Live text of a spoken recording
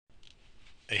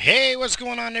Hey, what's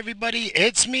going on, everybody?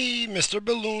 It's me, Mr.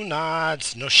 Balloon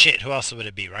Knots. No shit, who else would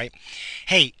it be, right?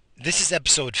 Hey, this is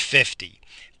episode 50.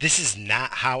 This is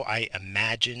not how I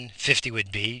imagine 50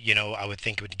 would be. I would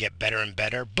think it would get better and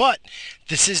better, but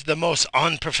this is the most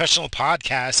unprofessional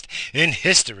podcast in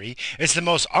history. It's the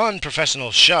most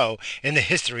unprofessional show in the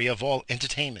history of all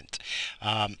entertainment.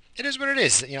 It is what it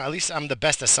is. At least I'm the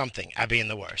best at something, at being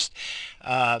the worst.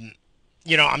 I'm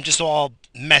just all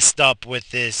messed up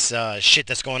with this shit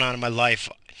that's going on in my life.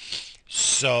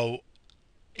 So,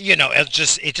 it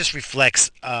just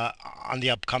reflects on the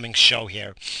upcoming show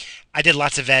here. I did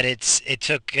lots of edits. It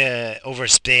took over a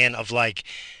span of like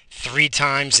 3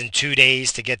 times in 2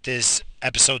 days to get this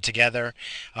episode together.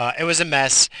 It was a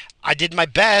mess. I did my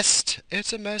best.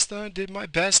 It's a mess. Though I did my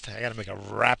best. I gotta make a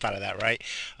rap out of that, right?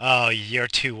 Oh, you're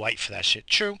too white for that shit.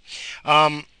 True.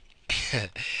 Um,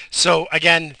 So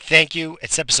again, thank you.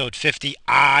 It's episode 50.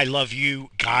 I love you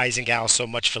guys and gals so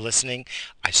much for listening.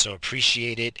 I so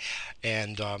appreciate it,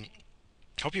 and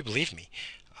hope you believe me.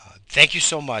 Thank you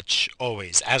so much,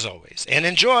 always, as always, and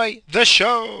enjoy the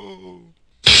show.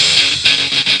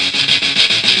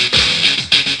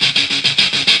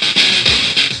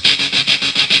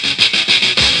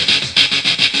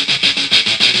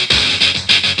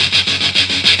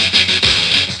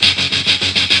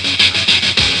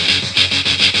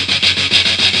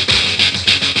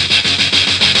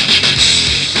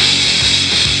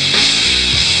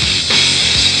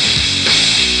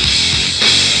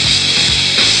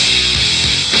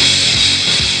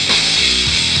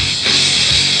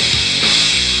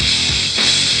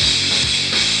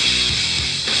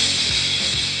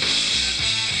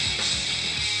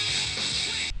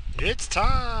 It's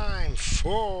time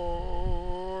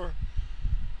for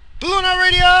Blue Note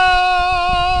Radio.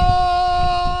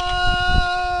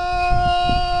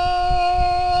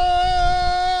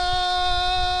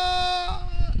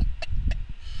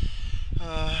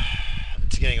 Uh,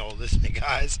 it's getting old, isn't it,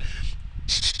 guys?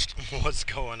 What's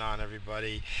going on,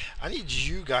 everybody? I need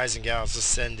you guys and gals to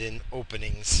send in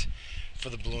openings for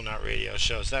the Blue Knot Radio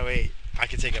shows. That way I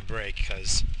can take a break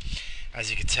because,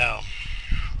 as you can tell,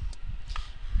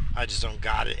 I just don't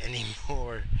got it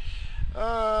anymore.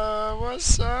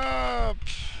 What's up?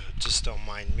 Just don't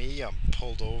mind me. I'm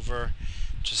pulled over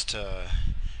just to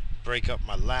break up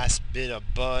my last bit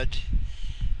of bud.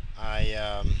 I,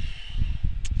 um,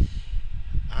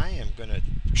 I am gonna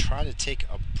try to take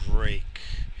a break,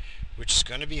 which is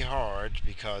gonna be hard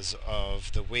because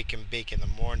of the wake and bake in the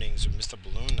mornings with Mr.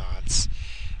 Balloon Knots.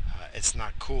 It's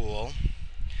not cool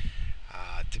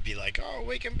to be like, oh,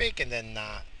 wake and bake, and then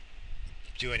not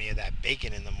do any of that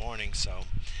baking in the morning. So,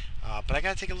 but I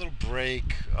gotta take a little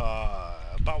break.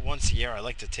 About once a year, I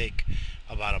like to take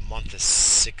about a month to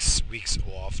 6 weeks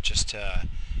off just to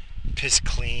piss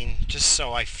clean, just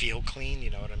so I feel clean. You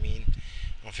know what I mean?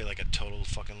 I don't feel like a total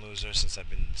fucking loser since I've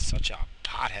been such a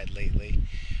pothead lately.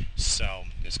 So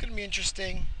it's gonna be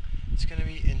interesting. It's gonna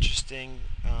be interesting.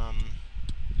 I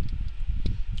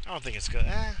don't think it's good.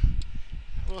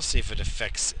 We'll see if it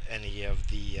affects any of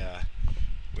the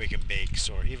wake and bakes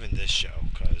or even this show,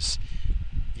 because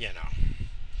you know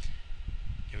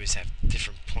you always have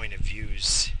different point of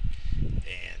views,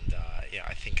 and yeah,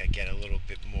 I think I get a little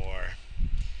bit more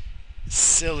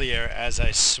sillier as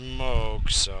I smoke.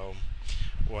 So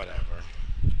whatever.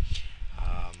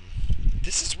 Um,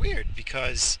 this is weird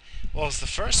because, well, it's the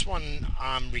first one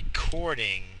I'm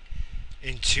recording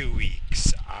in 2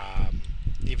 weeks.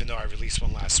 Even though I released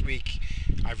one last week,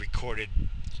 I recorded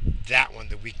that one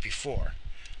the week before.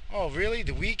 Oh, really?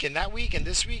 The week and that week and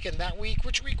this week and that week?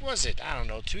 Which week was it? I don't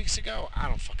know. 2 weeks ago? I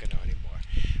don't fucking know anymore.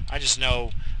 I just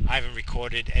know I haven't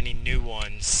recorded any new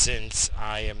ones since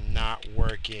I am not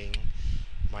working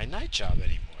my night job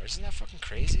anymore. Isn't that fucking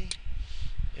crazy?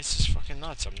 It's just fucking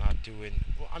nuts. I'm not doing.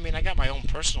 Well, I mean, I got my own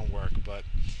personal work, but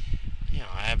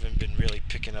I haven't been really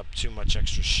picking up too much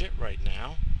extra shit right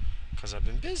now because I've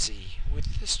been busy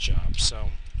with this job. So,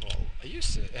 well, I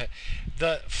used to.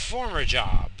 The former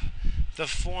job, the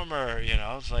former,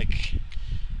 it's like,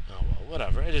 oh well,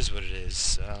 whatever. It is what it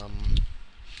is.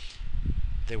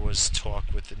 There was talk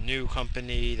with the new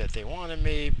company that they wanted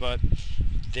me, but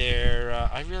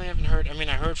I really haven't heard. I mean,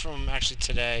 I heard from them actually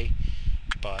today,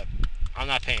 but I'm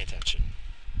not paying attention.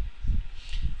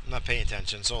 I'm not paying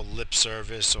attention. It's all lip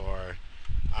service, or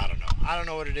I don't know. I don't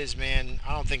know what it is, man.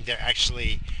 I don't think they're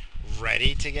actually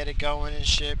ready to get it going and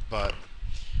shit, but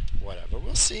whatever.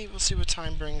 We'll see. We'll see what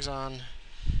time brings on.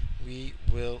 We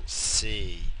will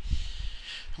see.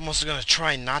 I'm also gonna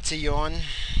try not to yawn.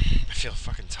 I feel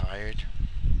fucking tired.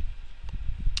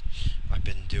 I've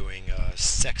been doing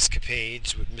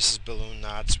sexcapades with Mrs. Balloon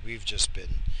Knots. We've just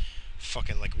been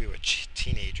fucking like we were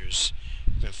teenagers.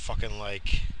 Been fucking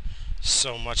like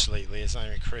so much lately. It's not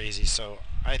even crazy. So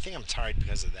I think I'm tired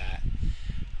because of that.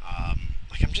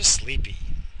 Like I'm just sleepy.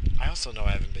 I also know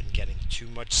I haven't been getting too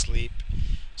much sleep.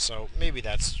 So maybe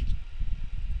that's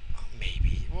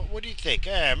maybe. What do you think?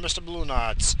 Mr. Blue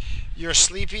Knots, you're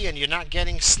sleepy and you're not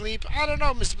getting sleep? I don't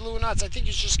know, Mr. Blue Knots. I think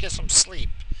you should just get some sleep.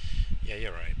 Yeah,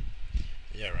 you're right.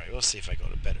 Yeah, right. We'll see if I go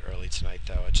to bed early tonight,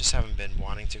 though. I just haven't been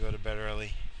wanting to go to bed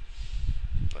early,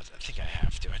 but I think I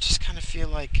have to. I just kind of feel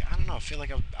like, I don't know, I feel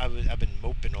like I've been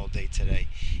moping all day today.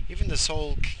 Even this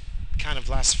whole kind of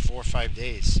last 4 or 5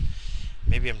 days.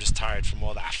 Maybe I'm just tired from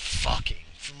all that fucking.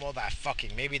 From all that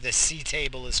fucking. Maybe the C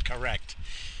table is correct.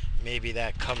 Maybe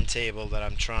that cum table that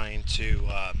I'm trying to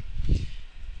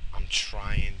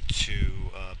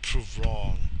prove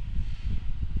wrong.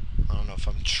 I don't know if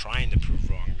I'm trying to prove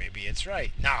wrong. Maybe it's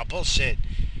right. Nah, bullshit.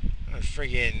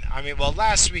 I mean, well,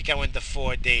 last week I went to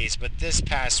 4 days, but this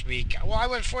past week, well, I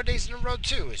went 4 days in a row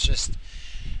too. It's just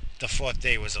the fourth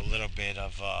day was a little bit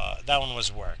of, that one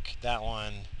was work. That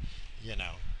one, you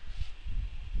know,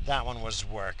 that one was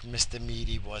work. Mr.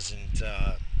 Meaty wasn't,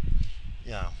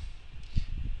 you know,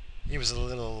 he was a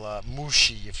little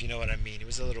mushy, if you know what I mean. He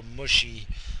was a little mushy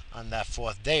on that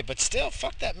fourth day, but still,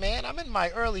 fuck that, man. I'm in my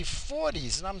early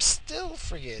 40s, and I'm still a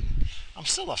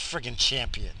friggin'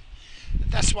 champion.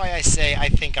 That's why I say I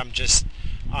think I'm just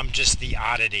the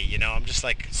oddity, you know. I'm just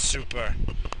like a super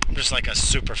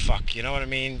fuck, you know what I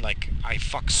mean? Like I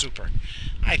fuck super.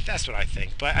 That's what I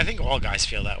think. But I think all guys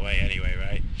feel that way anyway,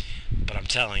 right? But I'm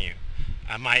telling you,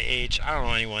 at my age, I don't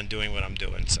know anyone doing what I'm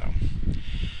doing, so.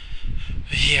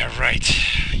 Yeah, right.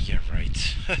 Yeah,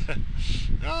 right.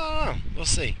 Oh, we'll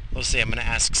see. We'll see. I'm gonna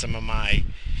ask some of my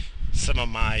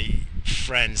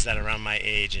friends that are around my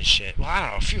age and shit. Well, I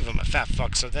don't know. A few of them are fat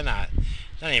fucks, so they're not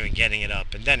even getting it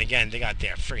up. And then again, they got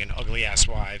their friggin' ugly ass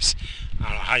wives. I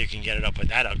don't know how you can get it up with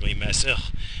that ugly mess.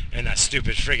 Ugh. And that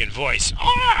stupid friggin' voice.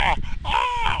 Ah!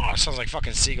 Ah! Sounds like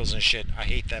fucking seagulls and shit. I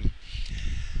hate them.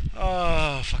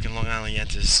 Oh, fucking Long Island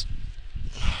Yentas.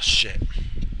 Oh, shit.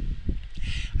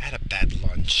 I had a bad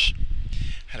lunch.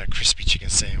 I had a crispy chicken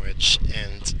sandwich,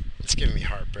 and it's giving me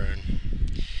heartburn.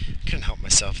 Couldn't help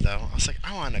myself, though. I was like,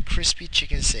 I want a crispy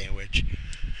chicken sandwich.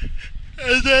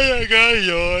 And then I got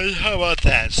yawn. How about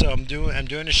that? So I'm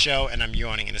doing a show, and I'm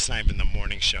yawning, and it's not even the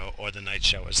morning show or the night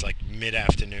show. It's like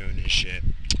mid-afternoon and shit.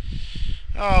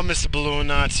 Oh, Mr. Balloon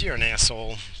Knots, you're an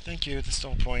asshole. Thank you. That's the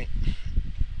whole point.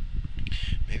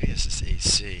 Maybe this is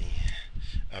AC.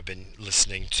 I've been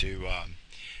listening to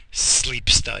sleep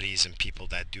studies and people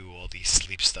that do all these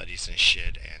sleep studies and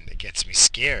shit, and it gets me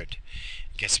scared.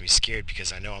 It gets me scared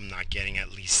because I know I'm not getting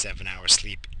at least 7 hours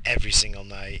sleep every single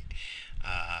night.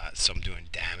 So I'm doing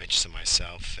damage to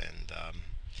myself, and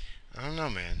I don't know,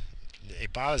 man.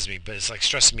 It bothers me, but it's like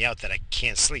stressing me out that I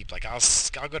can't sleep. Like I'll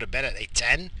go to bed at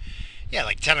 10. Yeah,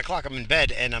 like 10 o'clock I'm in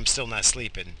bed and I'm still not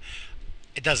sleeping.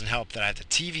 It doesn't help that I have the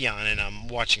TV on and I'm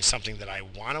watching something that I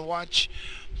want to watch,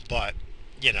 but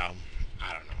you know,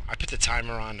 I don't know. I put the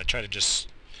timer on to try to just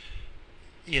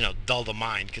dull the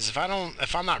mind, because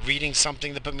if I'm not reading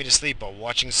something to put me to sleep or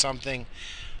watching something,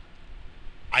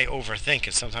 I overthink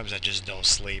and sometimes I just don't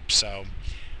sleep. So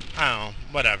I don't know,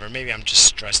 whatever. Maybe I'm just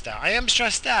stressed out. I am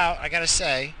stressed out, I gotta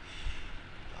say,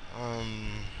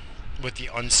 with the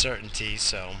uncertainty.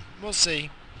 So we'll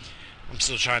see. I'm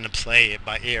still trying to play it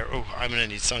by ear. Oh, I'm gonna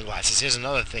need sunglasses. Here's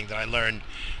another thing that I learned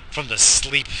from the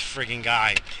sleep friggin'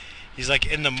 guy. He's like,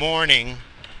 in the morning,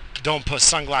 don't put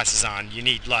sunglasses on. You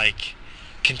need like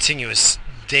continuous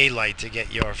daylight to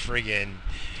get your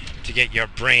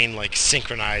brain like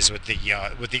synchronized with the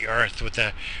earth, with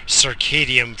the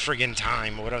circadian friggin'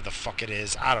 time, or whatever the fuck it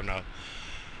is. I don't know.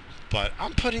 But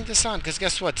I'm putting this on because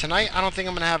guess what? Tonight I don't think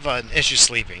I'm gonna have an issue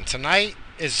sleeping. I'm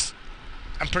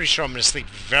pretty sure I'm gonna sleep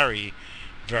very,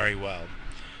 very well.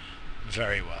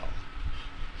 Very well.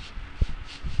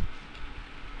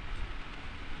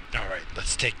 Alright,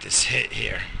 let's take this hit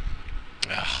here.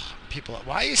 Ugh, people,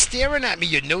 why are you staring at me,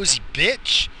 you nosy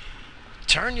bitch?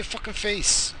 Turn your fucking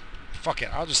face. Fuck it,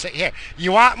 I'll just say, here.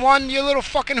 You want one, you little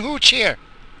fucking hooch? Here.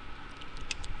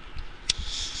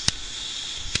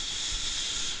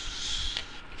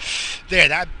 There,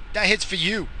 that hits for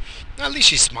you. At least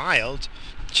she smiled.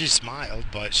 She smiled,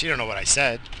 but she don't know what I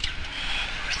said.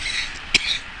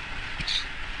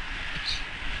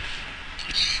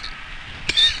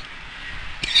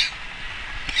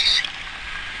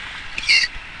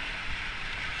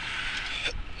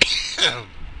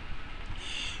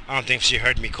 I don't think if she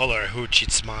heard me call her a hooch,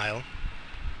 she'd smile.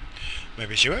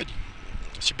 Maybe she would.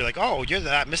 She'd be like, oh, you're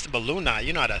that Mr. Balloon Knot.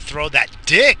 You know how to throw that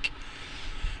dick.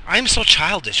 I'm so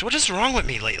childish. What is wrong with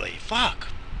me lately? Fuck.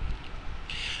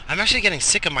 I'm actually getting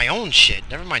sick of my own shit.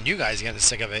 Never mind you guys getting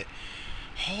sick of it.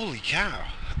 Holy cow.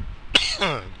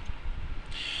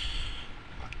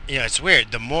 Yeah, it's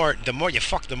weird. The more you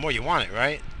fuck, the more you want it,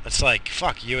 right? It's like,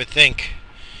 fuck, you would think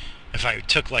if I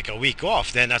took like a week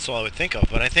off, then that's all I would think of.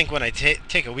 But I think when I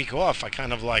take a week off, I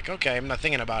kind of like, okay, I'm not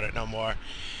thinking about it no more.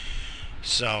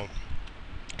 So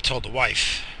I told the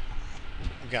wife,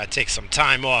 we gotta take some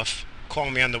time off. Call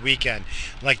me on the weekend.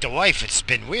 Like the wife, it's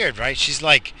been weird, right? She's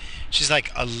like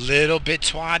a little bit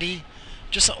twatty.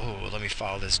 Just oh, let me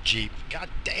follow this Jeep. God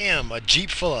damn, a Jeep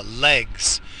full of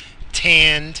legs,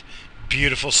 tanned,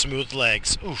 beautiful, smooth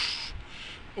legs. Oof,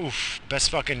 oof. Best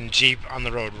fucking Jeep on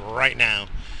the road right now.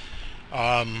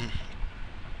 Um,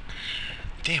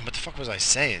 damn, what the fuck was I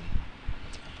saying?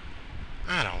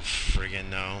 I don't friggin'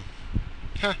 know.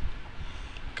 Huh.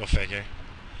 Go figure.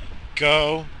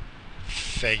 Go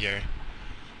figure.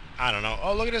 I don't know.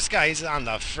 Oh, look at this guy. He's on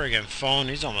the friggin' phone.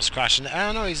 He's almost crashing. I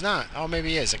don't know. He's not. Oh, maybe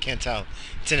he is. I can't tell.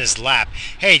 It's in his lap.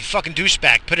 Hey, fucking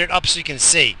douchebag. Put it up so you can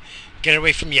see. Get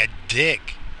away from your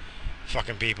dick.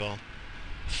 Fucking people.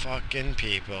 Fucking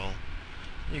people.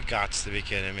 You gots to be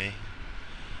kidding me.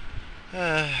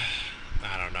 I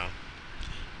don't know.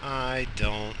 I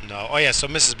don't know. Oh, yeah, so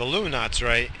Mrs. Balloon Knots,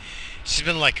 right? She's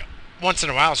been like, once in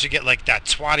a while, she get like that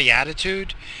twatty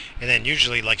attitude, and then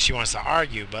usually, like, she wants to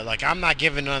argue, but like, I'm not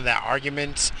giving none of that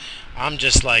arguments. I'm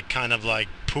just like, kind of like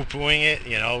poo-pooing it,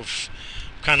 you know,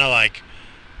 kind of like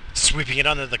sweeping it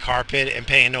under the carpet and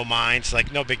paying no mind. It's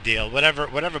like, no big deal.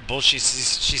 Whatever bullshit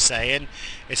she's saying,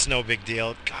 it's no big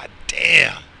deal. God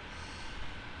damn.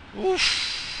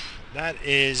 Oof. That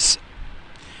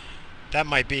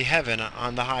might be heaven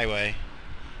on the highway.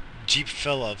 Jeep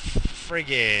full of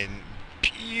friggin'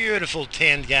 beautiful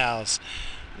tanned gals.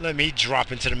 Let me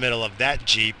drop into the middle of that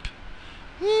Jeep.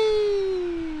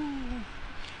 Woo!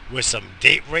 With some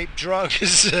date rape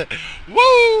drugs.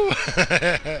 Woo!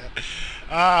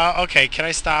 Okay, can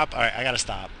I stop? Alright, I gotta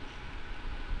stop.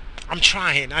 I'm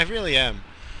trying. I really am.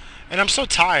 And I'm so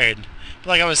tired. But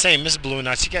like I was saying, Miss Blue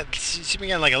Nuts, she been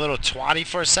getting like a little twatty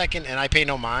for a second, and I pay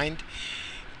no mind.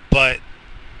 But,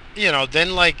 you know,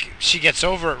 then like she gets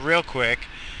over it real quick.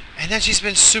 And then she's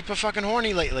been super fucking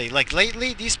horny lately. Like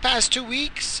lately, these past 2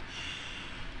 weeks.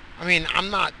 I mean,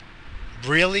 I'm not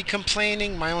really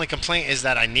complaining. My only complaint is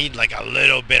that I need like a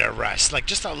little bit of rest. Like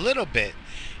just a little bit.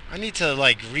 I need to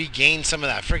like regain some of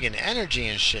that friggin' energy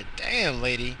and shit. Damn,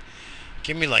 lady.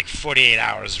 Give me like 48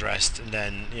 hours rest, and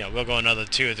then, you know, we'll go another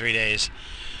 2 or 3 days.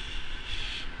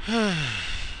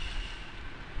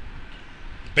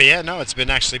 But yeah, no, it's been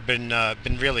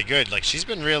really good. Like she's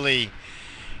been really,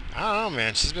 I don't know,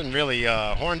 man. She's been really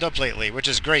horned up lately, which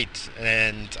is great,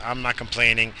 and I'm not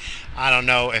complaining. I don't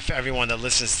know if everyone that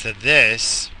listens to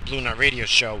this Blue Nut Radio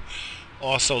show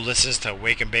also listens to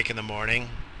Wake and Bake in the morning,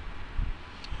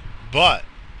 but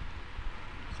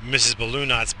Mrs.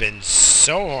 Balloonot's been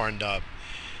so horned up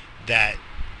that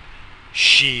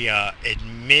she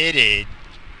admitted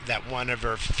that one of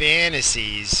her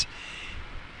fantasies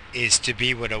is to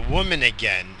be with a woman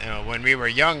again. When we were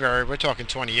younger, we're talking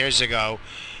 20 years ago,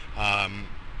 um,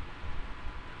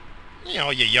 you know,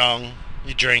 you're young,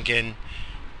 you're drinking,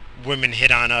 women hit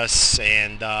on us,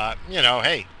 and, you know,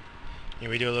 hey, you know,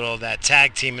 we do a little of that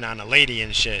tag teaming on a lady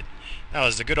and shit. That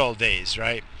was the good old days,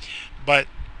 right? But,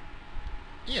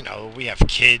 you know, we have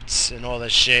kids and all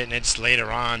this shit, and it's later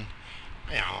on.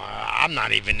 You know, I'm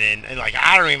not even in, and like,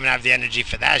 I don't even have the energy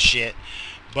for that shit.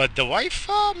 But the wife,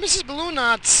 Mrs.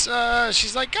 Balloonnuts,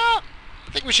 she's like, I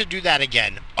think we should do that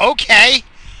again. Okay.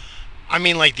 I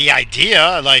mean, like, the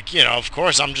idea, like, you know, of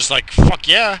course, I'm just like, fuck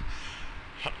yeah.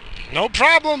 No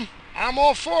problem. I'm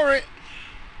all for it.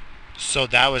 So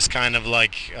that was kind of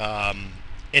like,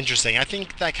 interesting. I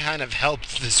think that kind of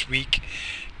helped this week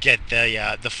get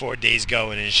the 4 days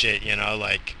going and shit, you know,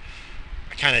 like,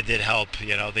 it kind of did help,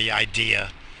 you know, the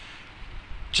idea.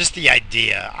 Just the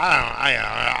idea.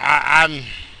 I'm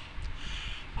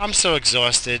so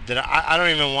exhausted that I don't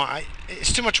even want.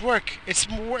 It's too much work. It's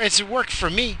work for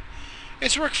me.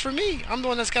 It's work for me. I'm the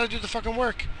one that's got to do the fucking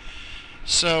work.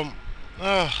 So,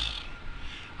 I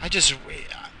just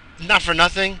not for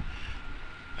nothing.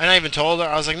 And I even told her,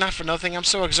 I was like, not for nothing. I'm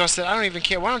so exhausted. I don't even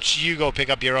care. Why don't you go pick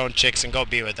up your own chicks and go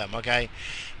be with them, okay?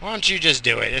 Why don't you just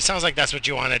do it? It sounds like that's what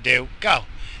you want to do. Go.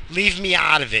 Leave me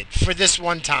out of it for this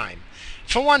one time.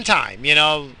 For one time, you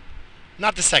know.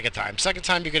 Not the second time. Second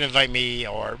time you can invite me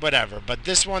or whatever. But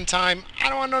this one time, I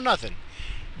don't want to know nothing.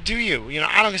 Do you? You know,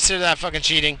 I don't consider that fucking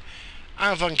cheating. I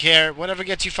don't fucking care. Whatever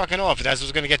gets you fucking off. If that's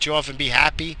what's going to get you off and be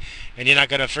happy and you're not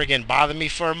going to friggin' bother me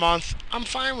for a month, I'm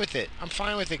fine with it. I'm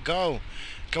fine with it. Go.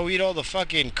 Go eat all the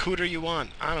fucking cooter you want.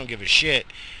 I don't give a shit.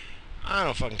 I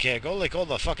don't fucking care. Go lick all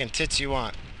the fucking tits you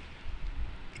want.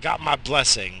 Got my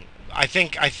blessing. I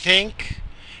think.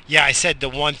 Yeah, I said the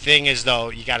one thing is though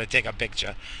you got to take a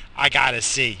picture. I gotta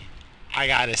see. I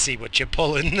gotta see what you're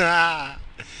pulling. Ah.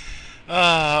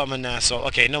 Oh, I'm an asshole.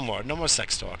 Okay, no more. No more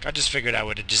sex talk. I just figured I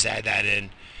would have just add that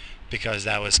in because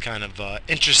that was kind of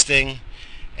interesting.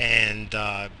 And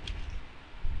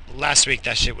last week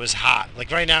that shit was hot.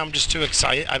 Like right now, I'm just too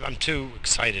excited. I'm too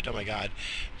excited. Oh my god,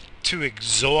 too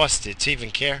exhausted to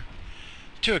even care.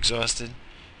 Too exhausted.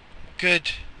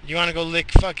 Good. You want to go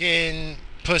lick fucking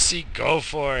pussy? Go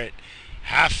for it.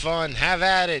 Have fun. Have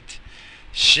at it.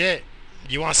 Shit.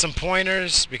 You want some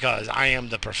pointers? Because I am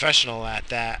the professional at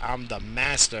that. I'm the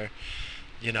master.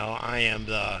 You know, I am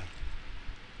the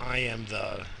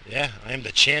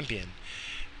champion.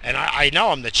 And I know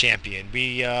I'm the champion.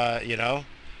 I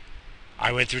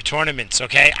went through tournaments,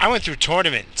 okay? I went through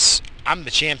tournaments. I'm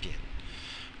the champion.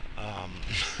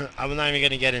 I'm not even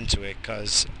going to get into it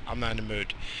because I'm not in the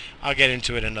mood. I'll get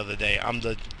into it another day. I'm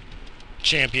the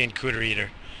champion cooter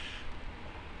eater.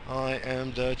 I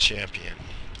am the champion.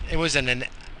 It was an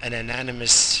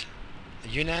unanimous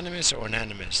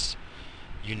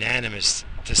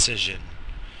decision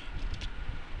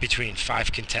between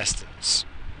five contestants.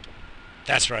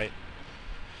 That's right.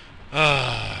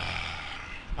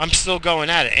 I'm still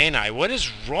going at it, ain't I? What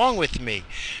is wrong with me?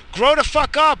 Grow the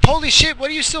fuck up! Holy shit!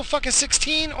 What are you still fucking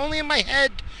 16? Only in my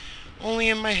head. Only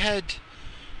in my head.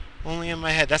 Only in my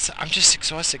head. I'm just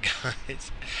exhausted,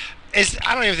 guys.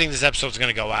 I don't even think this episode's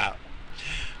gonna go out.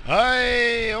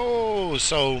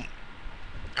 So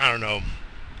I don't know.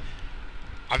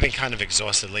 I've been kind of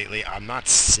exhausted lately. I'm not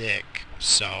sick,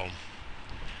 so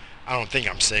I don't think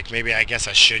I'm sick. Maybe I guess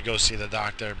I should go see the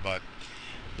doctor, but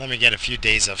let me get a few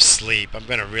days of sleep. I'm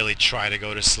gonna really try to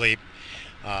go to sleep.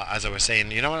 As I was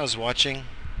saying, you know what I was watching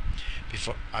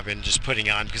before? I've been just putting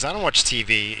on because I don't watch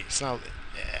TV. It's not.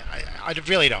 I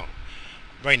really don't.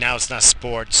 Right now, it's not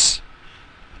sports.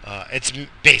 It's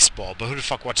baseball. But who the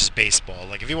fuck watches baseball?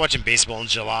 Like, if you're watching baseball in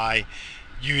July,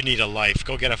 you need a life.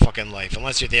 Go get a fucking life.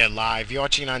 Unless you're there live. If you're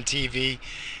watching it on TV,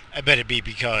 I bet it be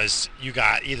because you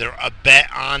got either a bet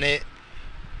on it,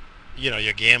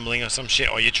 you're gambling or some shit,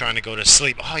 or you're trying to go to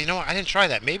sleep. Oh, you know what? I didn't try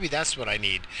that. Maybe that's what I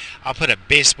need. I'll put a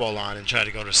baseball on and try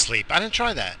to go to sleep. I didn't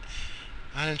try that.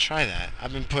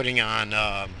 I've been putting on.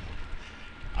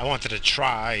 I wanted to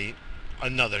try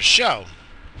another show.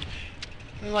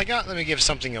 And like, let me give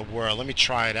something a whirl. Let me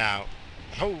try it out.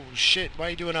 Oh shit! Why are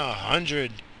you doing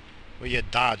 100 with your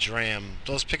Dodge Ram?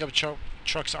 Those pickup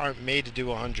trucks aren't made to do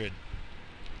 100.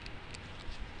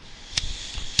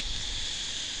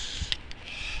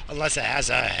 Unless it has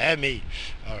a Hemi.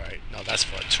 Alright, no, that's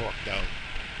for a torque, though.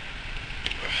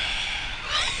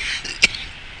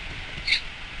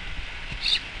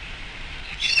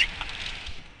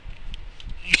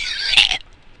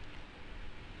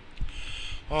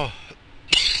 Oh.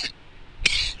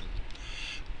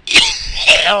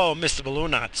 Oh, Mr.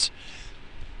 Balloon Knots.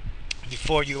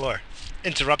 Before you are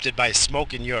interrupted by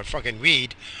smoking your fucking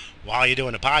weed while you're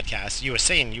doing a podcast, you were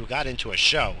saying you got into a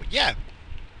show. Yeah.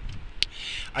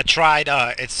 I tried,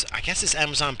 I guess it's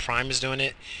Amazon Prime is doing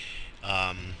it.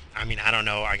 I mean, I don't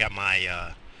know. I got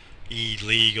my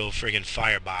illegal friggin'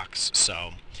 Firebox,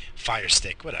 so Fire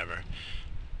Stick, whatever.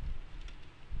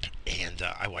 And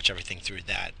I watch everything through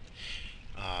that.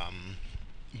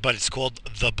 But it's called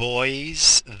The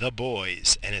Boys,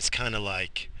 and it's kind of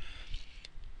like,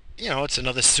 it's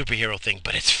another superhero thing,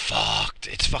 but it's fucked.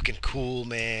 It's fucking cool,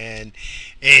 man.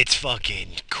 It's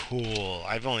fucking cool.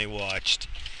 I've only watched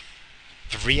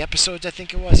 3 episodes, I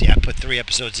think it was. Yeah, I put 3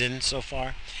 episodes in so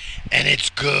far. And it's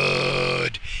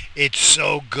good. It's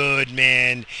so good,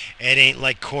 man. It ain't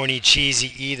like corny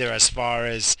cheesy either as far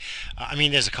as... I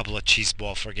mean, there's a couple of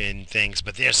cheeseball friggin' things,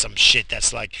 but there's some shit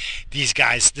that's like... These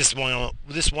guys, this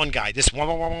one guy, see,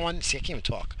 I can't even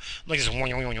talk. I'm like this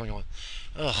one.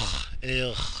 Ugh.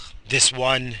 This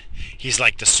one, he's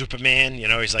like the Superman,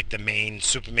 he's like the main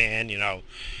Superman,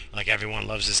 like everyone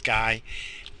loves this guy.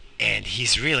 And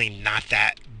he's really not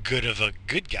that good of a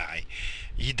good guy.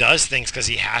 He does things because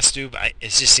he has to, but it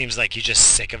just seems like he's just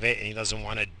sick of it and he doesn't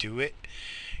want to do it.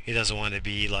 He doesn't want to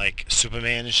be like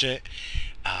Superman and shit.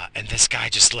 And this guy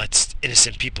just lets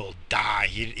innocent people die.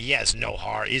 He has no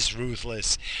heart. He's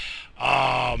ruthless.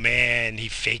 Oh, man. He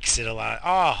fakes it a lot.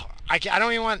 Oh, I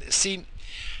don't even want... See,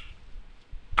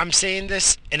 I'm saying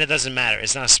this, and it doesn't matter.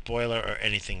 It's not a spoiler or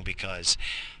anything because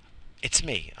it's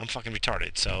me. I'm fucking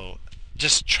retarded. So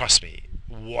just trust me.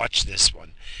 Watch this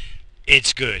one.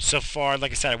 It's good. So far,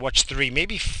 like I said, I watched 3,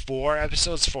 maybe 4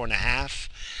 episodes, 4.5.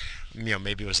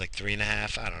 Maybe it was like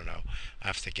 3.5. I don't know. I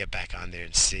have to get back on there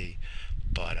and see.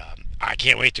 But I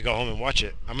can't wait to go home and watch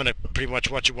it. I'm gonna pretty much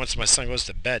watch it once my son goes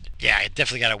to bed. Yeah, I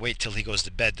definitely gotta wait till he goes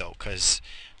to bed though, cause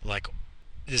like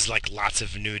there's like lots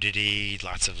of nudity,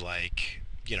 lots of like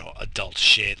adult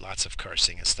shit, lots of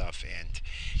cursing and stuff, and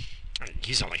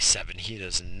he's only 7. He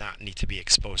does not need to be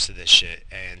exposed to this shit,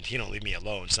 and he don't leave me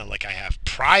alone. It's not like I have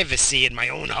privacy in my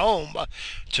own home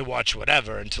to watch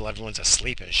whatever until everyone's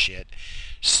asleep and shit.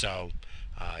 So,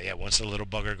 yeah, once the little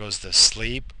bugger goes to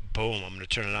sleep, boom, I'm gonna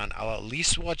turn it on. I'll at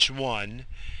least watch one,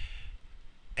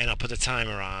 and I'll put the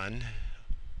timer on.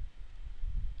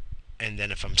 And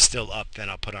then if I'm still up, then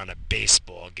I'll put on a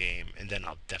baseball game, and then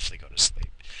I'll definitely go to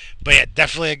sleep. But yeah,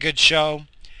 definitely a good show.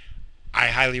 I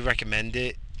highly recommend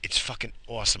it. It's fucking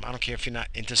awesome. I don't care if you're not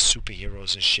into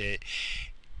superheroes and shit.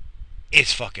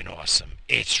 It's fucking awesome.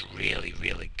 It's really,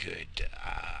 really good.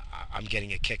 I'm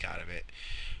getting a kick out of it.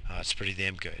 It's pretty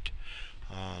damn good.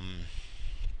 Um,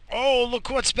 oh,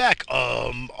 look what's back.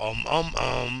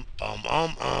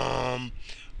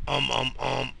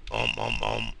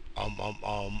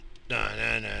 Nah,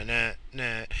 nah, nah, nah,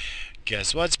 nah.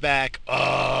 Guess what's back?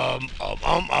 Um,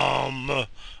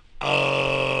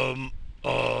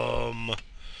 um.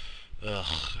 Ugh,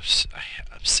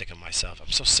 I'm sick of myself.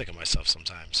 I'm so sick of myself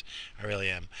sometimes. I really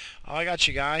am. Oh, I got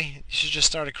you, guy. You should just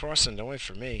start crossing. Don't wait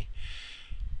for me.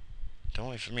 Don't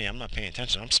wait for me. I'm not paying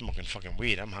attention. I'm smoking fucking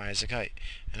weed. I'm high as a kite.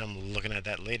 And I'm looking at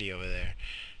that lady over there.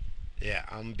 Yeah,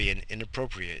 I'm being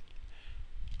inappropriate.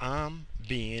 I'm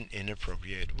being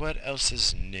inappropriate. What else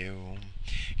is new?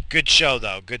 Good show,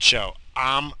 though. Good show.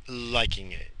 I'm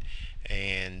liking it.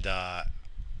 And,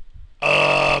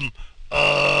 um,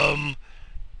 um,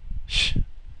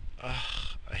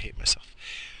 I hate myself.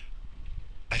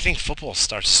 I think football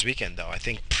starts this weekend, though. I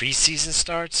think preseason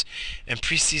starts, and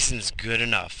preseason's good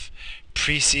enough.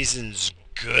 Preseason's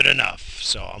good enough,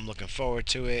 so I'm looking forward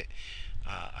to it.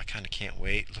 I kind of can't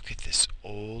wait. Look at this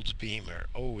old Beamer.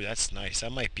 Oh, that's nice.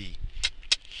 That might be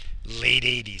late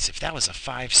 80s. If that was a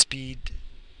 5-speed,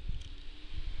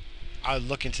 I'll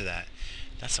look into that.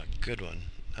 That's a good one.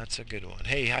 That's a good one.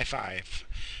 Hey, high five.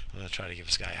 I'm going to try to give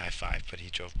this guy a high five, but he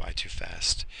drove by too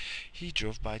fast. He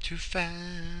drove by too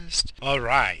fast. All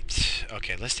right.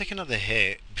 Okay, let's take another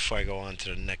hit before I go on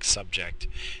to the next subject.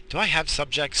 Do I have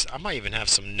subjects? I might even have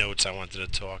some notes I wanted to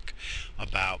talk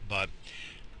about, but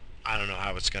I don't know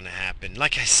how it's going to happen.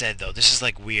 Like I said, though, this is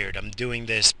like weird. I'm doing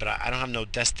this, but I don't have no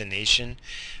destination.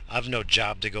 I have no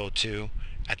job to go to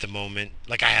at the moment.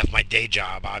 Like, I have my day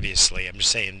job, obviously. I'm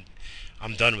just saying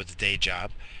I'm done with the day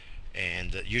job.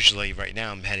 And usually right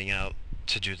now I'm heading out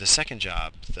to do the second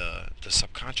job, the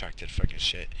subcontracted fucking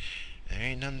shit. There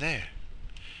ain't none there.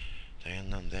 There ain't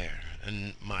none there.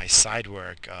 And my side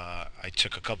work, I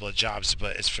took a couple of jobs,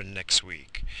 but it's for next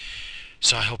week.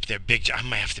 So I hope they're big. I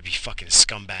might have to be fucking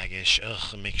scumbagish.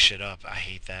 Ugh, make shit up. I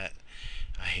hate that.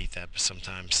 I hate that, but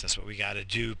sometimes that's what we gotta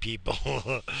do,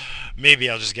 people. Maybe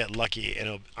I'll just get lucky and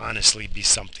it'll honestly be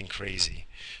something crazy.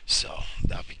 So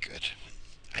that'll be good.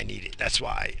 I need it. That's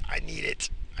why I need it.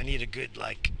 I need a good,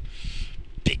 like,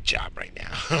 big job right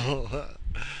now.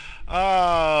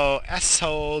 Oh,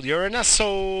 asshole. You're an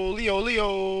asshole. Leo,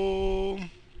 Leo.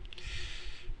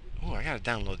 Oh, I gotta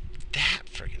download that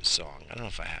friggin' song. I don't know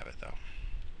if I have it, though.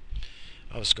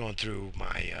 I was going through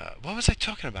my, what was I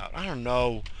talking about? I don't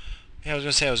know. Yeah, I was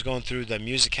gonna say I was going through the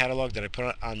music catalog that I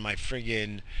put on my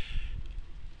friggin',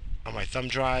 on my thumb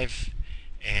drive,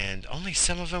 and only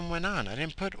some of them went on. I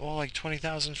didn't put all like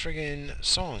 20,000 friggin'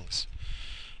 songs.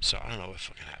 So I don't know what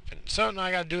fucking happened. So now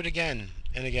I gotta do it again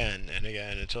and again and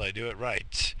again until I do it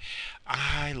right.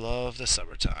 I love the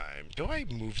summertime. Do I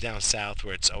move down south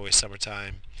where it's always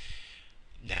summertime?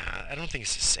 Nah, I don't think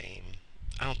it's the same.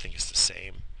 I don't think it's the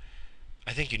same.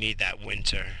 I think you need that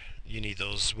winter. You need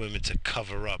those women to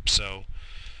cover up so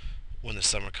when the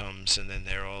summer comes and then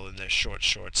they're all in their short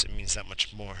shorts, it means that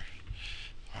much more.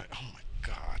 Alright, oh my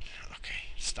god. Okay,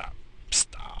 stop.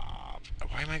 Stop.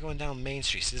 Why am I going down Main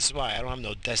Street? See, this is why I don't have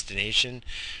no destination,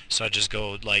 so I just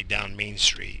go like down Main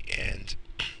Street. And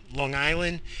Long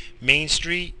Island, Main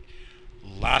Street,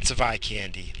 lots of eye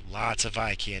candy. Lots of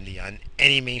eye candy on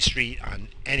any Main Street, on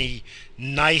any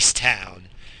nice town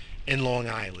in Long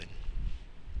Island.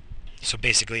 So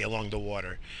basically along the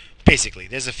water. Basically,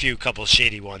 there's a few couple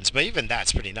shady ones, but even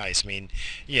that's pretty nice. I mean,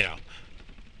 you know,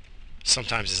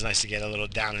 sometimes it's nice to get a little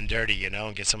down and dirty,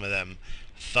 and get some of them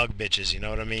thug bitches, you know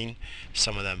what I mean?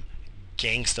 Some of them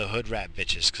gangsta hood rat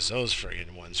bitches, because those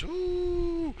friggin' ones,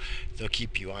 ooh, they'll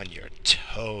keep you on your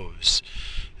toes.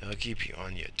 They'll keep you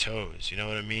on your toes, you know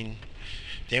what I mean?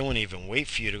 They won't even wait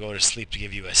for you to go to sleep to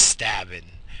give you a stabbing.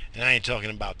 And I ain't talking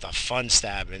about the fun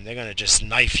stabbing. They're gonna just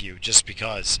knife you just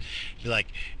because. Be like,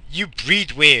 you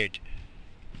breathe weird.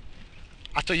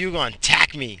 I thought you were gonna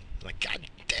attack me. Like, god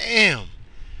damn.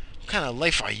 What kind of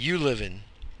life are you living?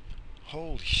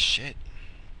 Holy shit.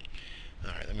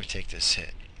 Alright, let me take this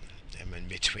hit. I'm in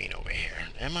between over here.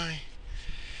 Am I?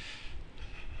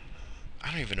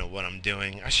 I don't even know what I'm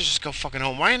doing. I should just go fucking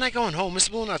home. Why ain't I going home?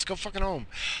 Mr. Blue Nuts, go fucking home.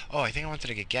 Oh, I think I wanted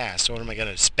to get gas. So what am I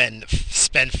gonna spend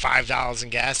 $5 in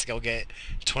gas to go get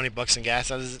 $20 in gas?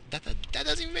 That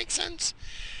doesn't even make sense.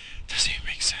 Doesn't even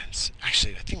make sense.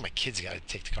 Actually, I think my kid's gotta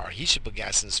take the car. He should put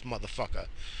gas in this motherfucker.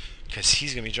 Because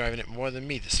he's gonna be driving it more than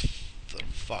me, this little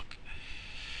fuck.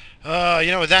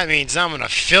 You know what that means? I'm gonna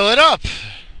fill it up.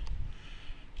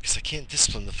 Because I can't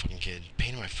discipline the fucking kid.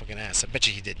 Pain in my fucking ass. I bet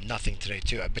you he did nothing today,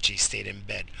 too. I bet you he stayed in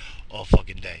bed all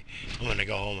fucking day. I'm gonna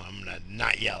go home. I'm gonna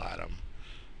not yell at him.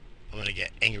 I'm gonna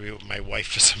get angry with my wife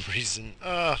for some reason.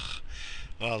 Ugh.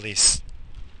 Well, at least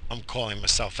I'm calling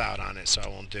myself out on it, so I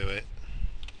won't do it.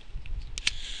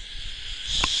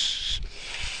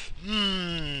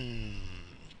 Hmm.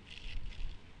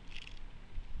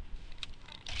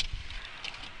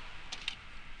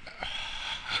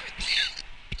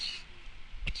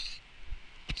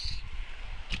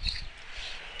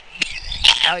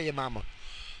 Hell your mama.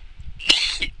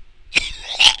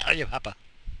 Hell your papa.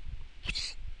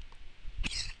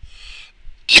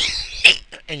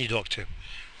 And your dog, too.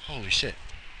 Holy shit.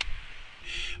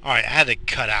 Alright, I had to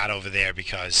cut out over there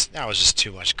because that was just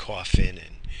too much coughing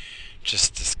and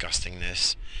just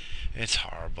disgustingness. It's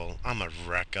horrible. I'm a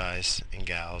wreck, guys and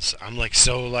gals. I'm like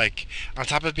so like on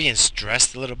top of being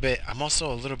stressed a little bit, I'm also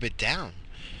a little bit down.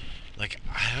 Like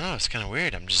I don't know, it's kind of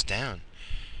weird. I'm just down.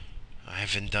 I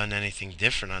haven't done anything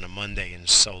different on a Monday in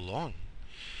so long,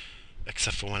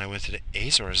 except for when I went to the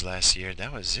Azores last year.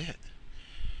 That was it.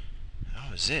 That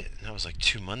was it. That was like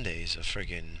 2 Mondays of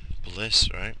friggin' bliss,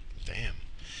 right? Damn.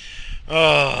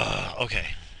 Oh,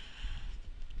 okay.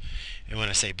 And when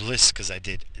I say bliss, because I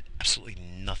did absolutely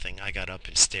nothing. I got up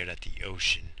and stared at the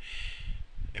ocean,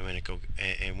 and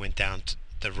went down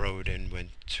the road and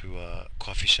went to a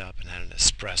coffee shop and had an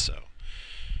espresso,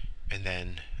 and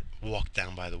then walked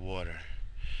down by the water,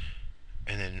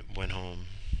 and then went home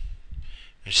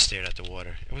and just stared at the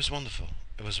water. It was wonderful.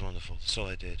 It was wonderful. That's all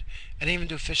I did. I didn't even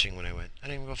do fishing when I went. I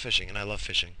didn't even go fishing, and I love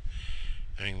fishing.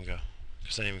 I didn't even go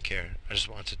because I didn't even care. I just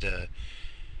wanted to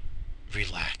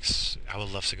relax. I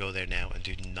would love to go there now and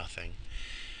do nothing.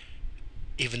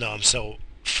 Even though I'm so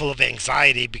full of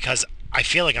anxiety because I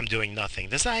feel like I'm doing nothing.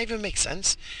 Does that even make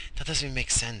sense? That doesn't even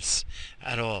make sense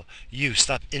at all. You,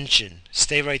 stop inching.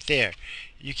 Stay right there.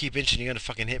 You keep inching, you're gonna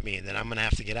fucking hit me, and then I'm gonna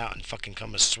have to get out and fucking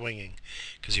come a swinging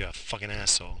because you're a fucking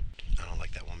asshole. I don't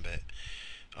like that one bit.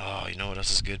 Oh, you know what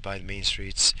else is good by the main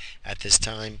streets at this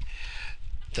time?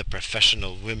 The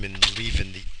professional women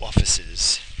leaving the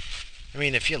offices. I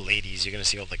mean, if you're ladies, you're gonna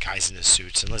see all the guys in the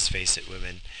suits, and let's face it,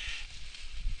 women,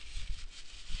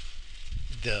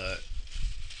 the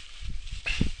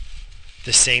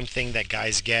the same thing that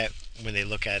guys get when they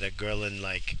look at a girl in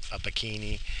like a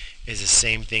bikini is the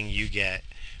same thing you get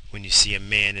when you see a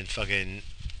man in fucking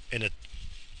in a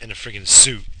friggin'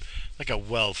 suit, like a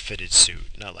well-fitted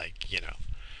suit, not like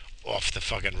off the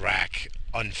fucking rack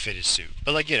unfitted suit,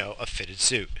 but like a fitted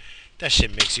suit. That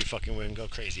shit makes you fucking women go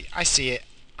crazy. I see it.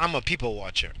 I'm a people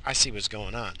watcher. I see what's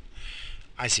going on.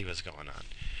 I see what's going on.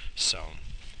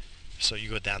 So you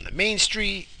go down the main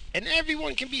street and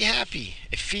everyone can be happy.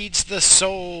 It feeds the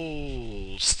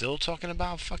soul. Still talking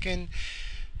about fucking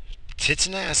tits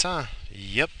and ass, huh?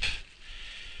 Yep.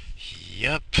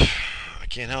 Yep. I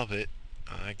can't help it.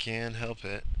 I can't help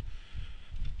it.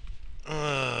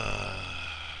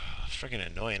 Freaking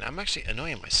annoying. I'm actually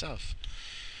annoying myself.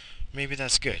 Maybe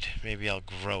that's good. Maybe I'll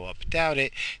grow up. Doubt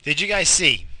it. Did you guys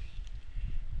see?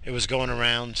 It was going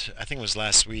around, I think it was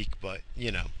last week, but,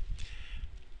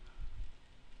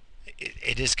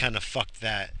 it is kind of fucked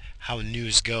that how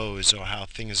news goes or how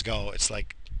things go. It's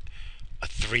like a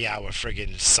 3 hour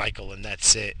friggin' cycle and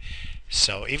that's it.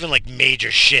 So even like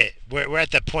major shit, we're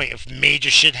at the point if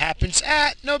major shit happens,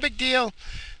 no big deal.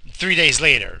 3 days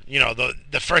later,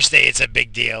 the first day it's a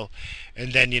big deal,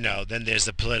 and then then there's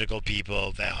the political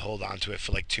people that hold on to it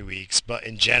for like 2 weeks. But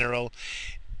in general,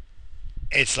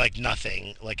 it's like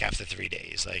nothing. Like after 3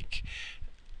 days, like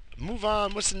move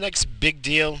on. What's the next big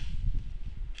deal?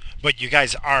 But you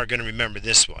guys are gonna remember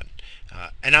this one,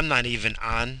 and I'm not even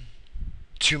on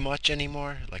too much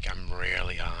anymore. Like I'm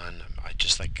rarely on. I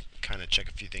just like kind of check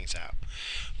a few things out.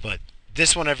 But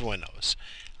this one everyone knows.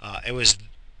 It was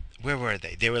where were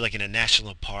they? They were like in a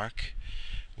national park.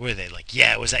 Where they like?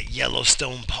 Yeah, it was at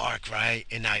Yellowstone Park, right?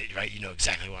 And right, you know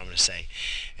exactly what I'm gonna say.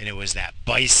 And it was that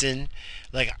bison,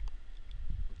 like,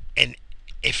 and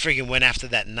it friggin' went after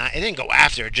that nine. It didn't go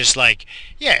after it, just like,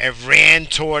 yeah, it ran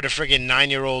toward a friggin'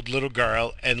 9-year-old little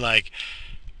girl and like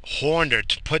horned her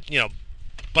to put,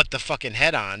 butt the fucking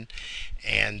head on,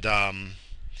 and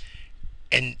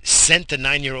sent the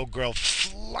 9-year-old girl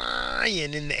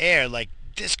flying in the air. Like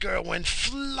this girl went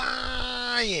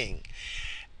flying,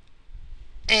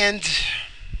 and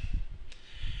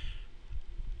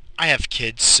I have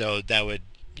kids, so that would,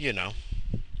 you know,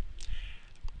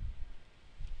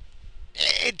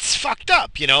 it's fucked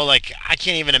up, like I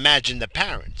can't even imagine the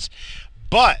parents.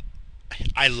 But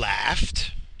I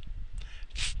laughed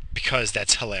because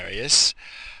that's hilarious.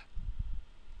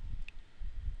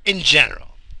 In general,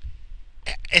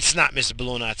 it's not Mr.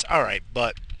 Balloon Knots, alright,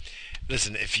 but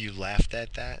listen, if you laughed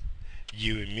at that,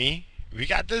 you and me, we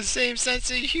got the same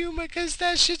sense of humor because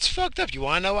that shit's fucked up. You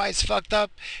wanna know why it's fucked up?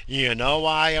 You know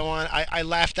why I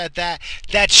laughed at that?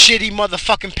 That shitty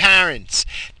motherfucking parents.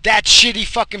 That shitty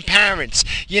fucking parents.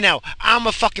 I'm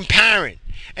a fucking parent.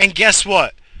 And guess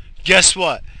what? Guess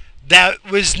what? That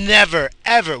was never,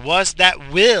 ever, that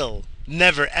will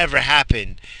never, ever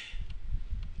happen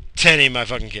to any of my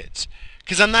fucking kids.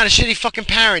 Because I'm not a shitty fucking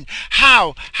parent.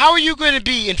 How? How are you going to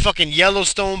be in fucking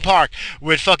Yellowstone Park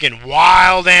with fucking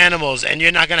wild animals and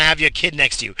you're not going to have your kid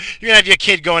next to you? You're going to have your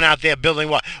kid going out there building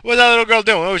what? What's that little girl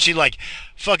doing? What was she like?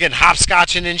 Fucking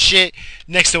hopscotching and shit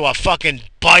next to a fucking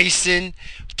bison?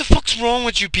 What the fuck's wrong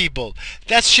with you people?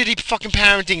 That's shitty fucking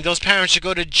parenting. Those parents should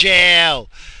go to jail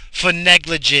for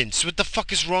negligence. What the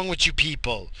fuck is wrong with you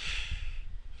people?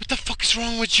 What the fuck is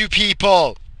wrong with you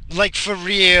people? Like, for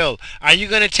real. Are you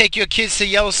going to take your kids to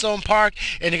Yellowstone Park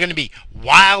and they're going to be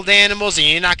wild animals and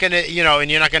you're not going to, and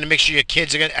you're not going to make sure your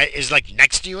kids is like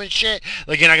next to you and shit?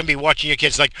 Like, you're not going to be watching your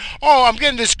kids like, oh, I'm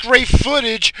getting this great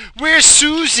footage. Where's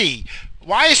Susie?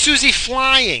 Why is Susie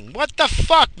flying? What the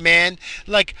fuck, man?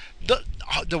 Like,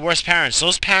 the worst parents.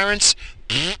 Those parents,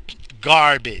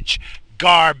 garbage.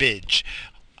 Garbage.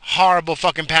 Horrible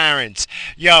fucking parents.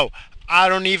 Yo, I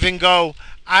don't even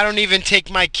take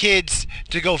my kids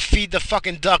to go feed the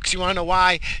fucking ducks. You wanna know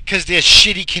why? Because there's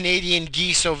shitty Canadian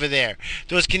geese over there.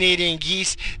 Those Canadian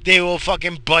geese, they will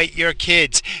fucking bite your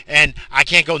kids. And I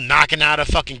can't go knocking out a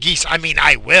fucking geese. I mean,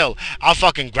 I will. I'll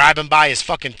fucking grab him by his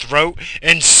fucking throat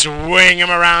and swing him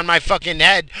around my fucking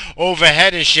head,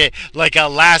 overhead and shit, like a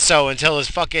lasso until his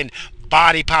fucking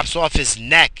body pops off his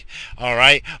neck.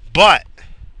 Alright? But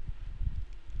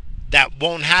that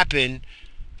won't happen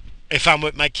if I'm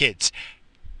with my kids.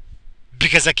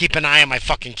 Because I keep an eye on my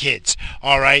fucking kids,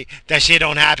 alright? That shit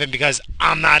don't happen because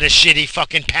I'm not a shitty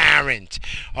fucking parent,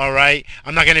 alright?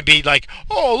 I'm not gonna be like,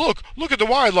 oh, look at the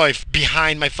wildlife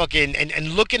behind my fucking, and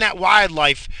looking at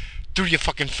wildlife through your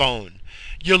fucking phone.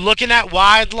 You're looking at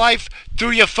wildlife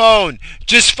through your phone.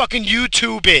 Just fucking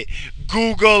YouTube it,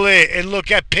 Google it, and look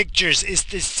at pictures. It's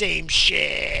the same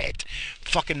shit.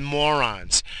 Fucking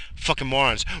morons. Fucking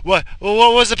morons. What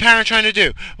was the parent trying to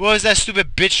do? What was that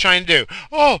stupid bitch trying to do?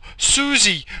 Oh,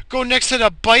 Susie, go next to the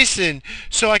bison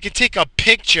so I can take a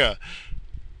picture.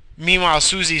 Meanwhile,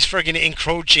 Susie's friggin'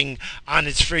 encroaching on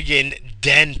its friggin'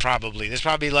 den probably. There's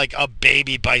probably like a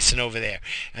baby bison over there.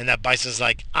 And that bison's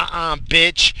like,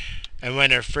 bitch. And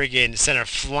when her friggin' sent her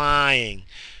flying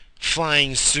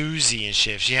Susie and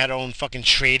shit. If she had her own fucking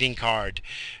trading card,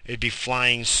 it'd be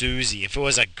Flying Susie. If it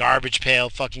was a garbage pail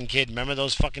fucking kid, remember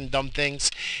those fucking dumb things?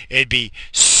 It'd be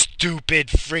stupid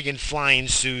friggin' Flying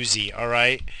Susie,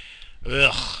 alright?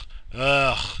 Ugh.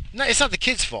 No, it's not the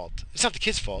kid's fault. It's not the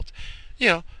kid's fault.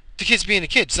 The kid's being a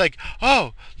kid. It's like,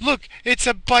 oh, look, it's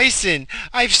a bison.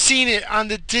 I've seen it on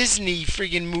the Disney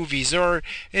friggin' movies, or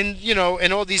in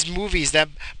all these movies that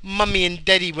Mummy and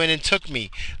Daddy went and took me.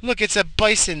 Look, it's a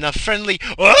bison, a friendly,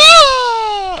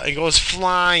 and goes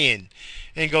flying,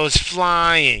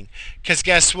 Cause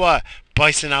guess what?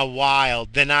 Bison are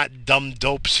wild. They're not dumb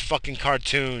dopes fucking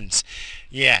cartoons.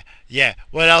 Yeah.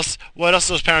 What else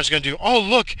those parents are gonna do? Oh,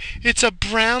 look, it's a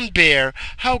brown bear.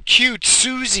 How cute,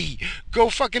 Susie. Go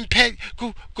fucking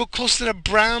go close to the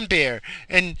brown bear,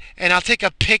 and I'll take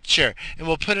a picture, and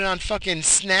we'll put it on fucking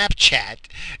Snapchat,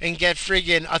 and get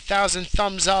friggin' 1,000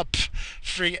 thumbs up.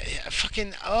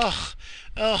 Fucking ugh.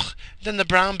 Then the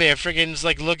brown bear friggin' is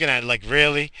like looking at it, like,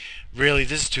 really,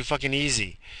 this is too fucking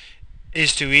easy.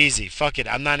 It's too easy. Fuck it.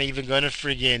 I'm not even gonna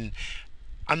eat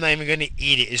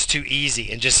it. It's too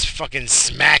easy. And just fucking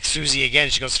smack Susie again.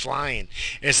 She goes flying.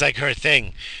 It's like her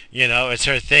thing. It's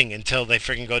her thing until they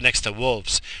freaking go next to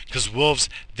wolves. Because wolves,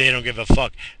 they don't give a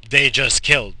fuck. They just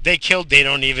kill. They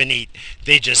don't even eat.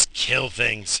 They just kill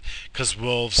things. Because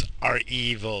wolves are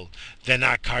evil. They're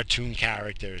not cartoon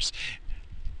characters.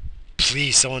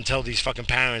 Please, someone tell these fucking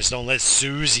parents, don't let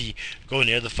Susie go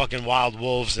near the fucking wild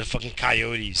wolves and fucking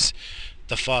coyotes.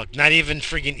 the fuck? Not even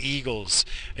friggin' eagles.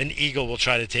 An eagle will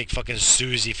try to take fucking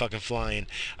Susie fucking flying.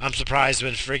 I'm surprised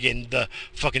when friggin' the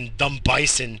fucking dumb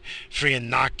bison friggin'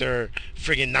 knocked her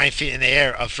friggin' 9 feet in the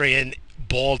air. A friggin'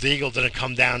 bald eagle didn't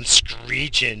come down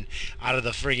screeching out of the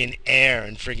friggin' air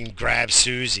and friggin' grab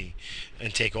Susie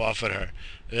and take off with her.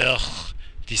 Ugh.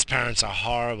 These parents are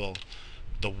horrible.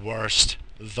 The worst.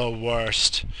 The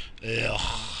worst.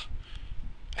 Ugh.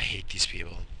 I hate these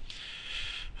people.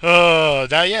 Oh,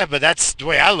 that, yeah, but that's the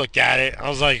way I looked at it. I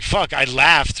was like, fuck, I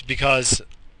laughed because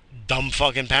dumb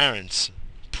fucking parents.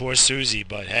 Poor Susie,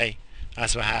 but hey,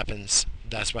 that's what happens.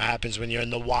 That's what happens when you're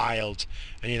in the wild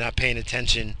and you're not paying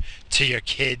attention to your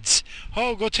kids.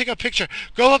 Oh, go take a picture.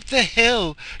 Go up the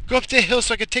hill. Go up the hill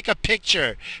so I can take a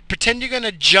picture. Pretend you're going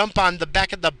to jump on the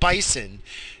back of the bison.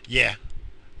 Yeah,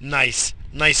 nice.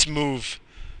 Nice move.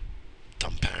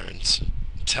 Dumb parents.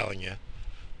 I'm telling you.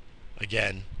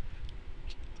 Again.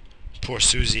 Poor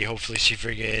Susie. Hopefully she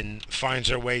friggin' finds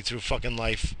her way through fucking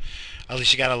life. At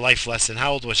least she got a life lesson.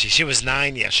 How old was she? She was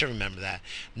 9? Yeah, I should remember that.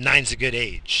 9's a good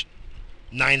age.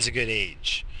 9's a good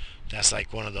age. That's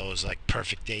like one of those like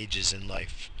perfect ages in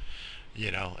life.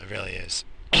 You know, it really is.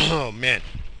 Oh, man.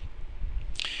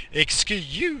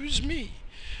 Excuse me.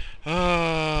 Oh,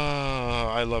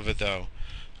 I love it though.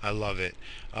 I love it.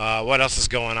 What else is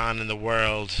going on in the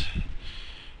world?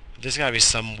 There's gotta be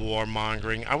some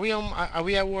warmongering. Are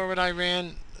we at war with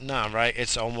Iran? Nah, right?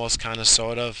 It's almost kind of,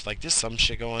 sort of. Like, there's some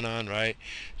shit going on, right?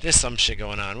 There's some shit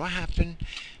going on. What happened?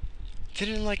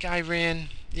 Didn't, like, Iran...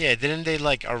 Yeah, didn't they,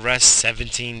 like, arrest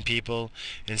 17 people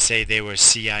and say they were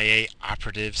CIA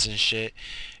operatives and shit?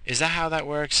 Is that how that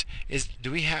works?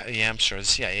 Do we have... Yeah, I'm sure. The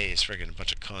CIA is friggin' a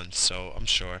bunch of cunts, so I'm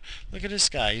sure. Look at this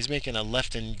guy. He's making a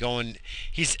left and going...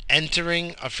 He's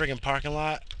entering a friggin' parking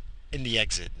lot in the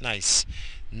exit. Nice.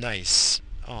 Nice.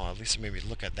 Oh, at least it made me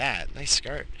look at that. Nice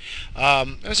skirt.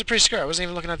 It was a pretty skirt. I wasn't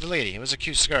even looking at the lady. It was a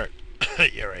cute skirt.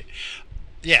 Yeah, right.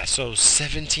 Yeah, so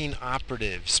 17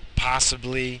 operatives,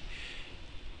 possibly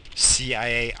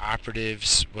CIA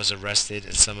operatives, was arrested,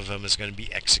 and some of them is going to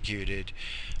be executed.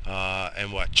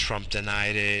 And what? Trump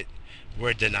denied it.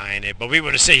 We're denying it. But we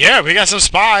want to say, yeah, we got some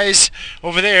spies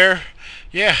over there.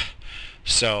 Yeah.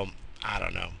 So, I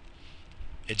don't know.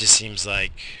 It just seems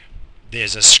like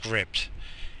there's a script.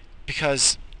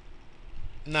 Because,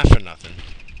 not for nothing.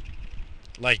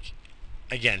 Like,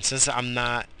 again, since I'm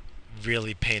not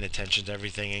really paying attention to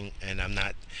everything and I'm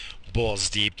not balls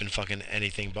deep in fucking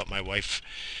anything but my wife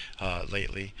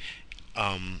lately,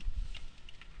 I'm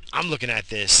looking at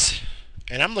this,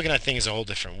 and I'm looking at things a whole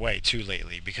different way too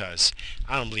lately, because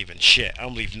I don't believe in shit. I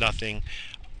don't believe nothing.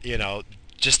 You know,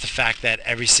 just the fact that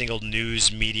every single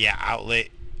news media outlet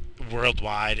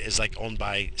worldwide is like owned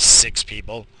by 6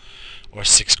 people or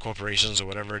 6 corporations or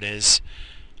whatever it is.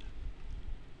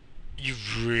 You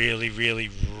really, really,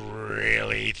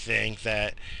 really think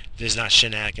that there's not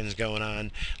shenanigans going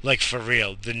on? Like, for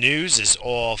real, the news is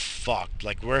all fucked.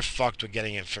 Like, we're fucked with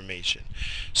getting information.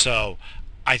 So,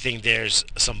 I think there's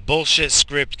some bullshit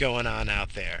script going on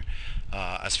out there,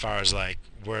 as far as, like,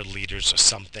 world leaders or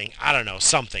something. I don't know,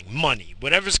 something. Money.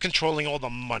 Whatever's controlling all the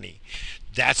money.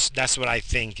 That's what I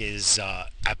think is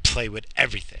at play with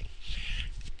everything.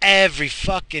 Every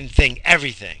fucking thing.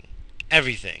 Everything.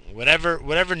 Everything.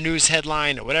 Whatever news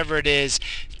headline or whatever it is,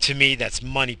 to me, that's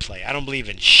money play. I don't believe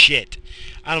in shit.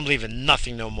 I don't believe in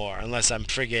nothing no more, unless I'm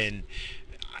friggin'...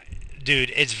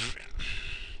 Dude, it's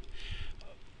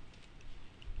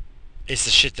the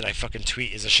shit that I fucking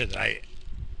tweet is the shit that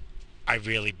I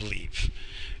really believe.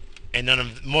 And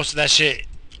most of that shit,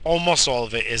 almost all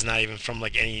of it, is not even from,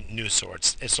 like, any news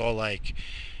source. It's all, like,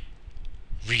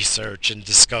 research and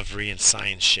discovery and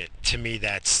science shit. To me,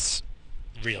 that's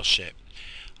real shit.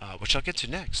 Which I'll get to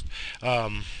next.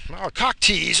 Cock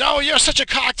tease. Oh, you're such a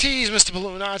cock tease, Mr.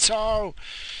 Balloon Nuts. Oh.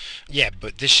 Yeah,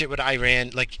 but this shit with Iran,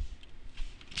 like,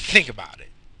 think about it.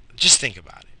 Just think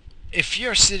about it. If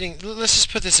you're sitting... Let's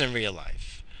just put this in real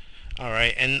life.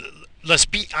 Alright? And let's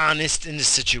be honest in the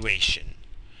situation.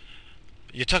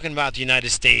 You're talking about the United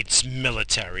States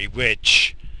military,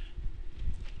 which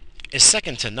is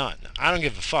second to none. I don't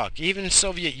give a fuck. Even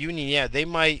Soviet Union, yeah, they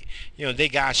might... they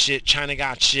got shit. China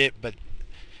got shit, but...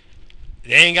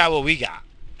 they ain't got what we got.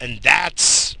 And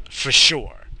that's for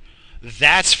sure.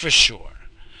 That's for sure.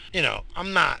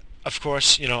 I'm not, of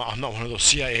course, I'm not one of those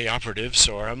CIA operatives,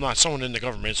 or I'm not someone in the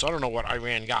government, so I don't know what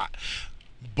Iran got.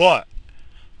 But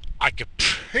I could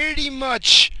pretty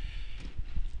much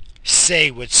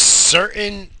say with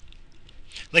certainty,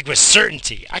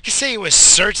 I could say with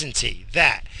certainty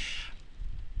that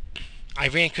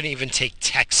Iran couldn't even take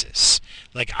Texas.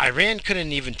 Like, Iran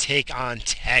couldn't even take on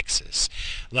Texas.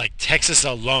 Like, Texas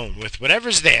alone, with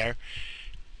whatever's there,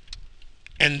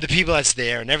 and the people that's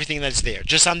there and everything that's there,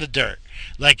 just on the dirt.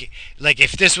 Like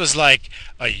if this was like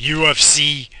a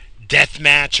UFC death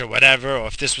match or whatever, or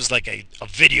if this was like a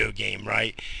video game,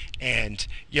 right? And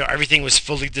everything was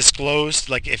fully disclosed.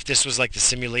 Like if this was like the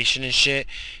simulation and shit.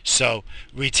 So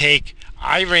we take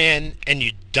Iran and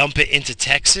you dump it into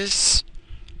Texas.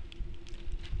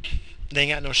 They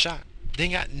ain't got no shot. They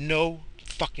ain't got no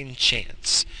fucking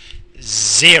chance.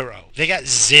 Zero. They got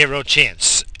zero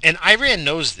chance. And Iran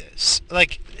knows this.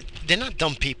 Like, they're not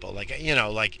dumb people. Like,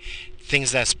 like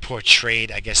things that's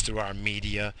portrayed, I guess, through our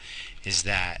media is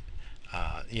that,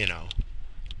 you know,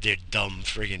 they're dumb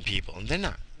friggin' people. And they're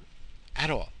not at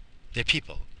all. They're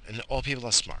people. And all people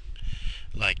are smart.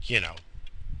 Like, you know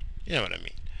what I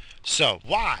mean. So,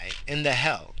 why in the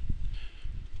hell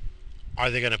are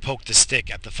they going to poke the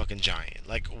stick at the fucking giant?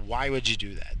 Like, why would you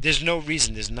do that? There's no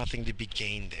reason. There's nothing to be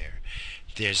gained there.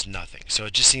 There's nothing. So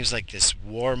it just seems like this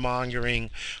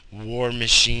warmongering, war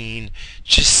machine.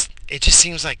 It just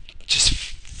seems like just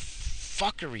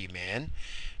fuckery, man.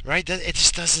 Right? It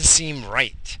just doesn't seem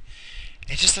right.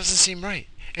 It just doesn't seem right.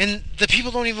 And the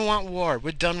people don't even want war.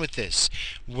 We're done with this.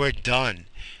 We're done.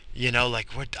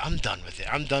 I'm done with it.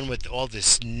 I'm done with all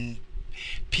this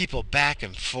people back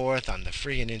and forth on the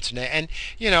freaking internet. And,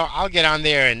 I'll get on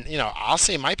there and, I'll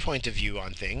say my point of view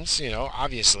on things,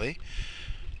 obviously.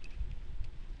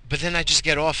 But then I just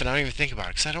get off and I don't even think about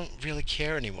it because I don't really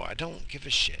care anymore. I don't give a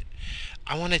shit.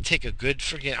 I want to take a good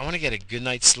I want to get a good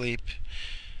night's sleep.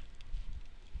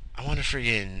 I want to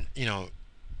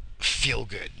feel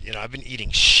good. I've been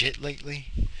eating shit lately.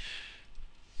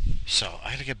 So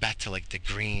I gotta get back to like the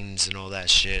greens and all that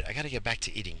shit. I gotta get back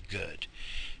to eating good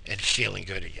and feeling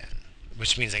good again.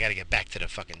 Which means I gotta get back to the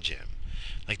fucking gym.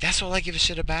 Like that's all I give a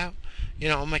shit about.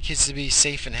 I want my kids to be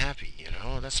safe and happy,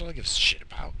 That's all I give a shit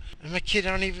about. And my kid,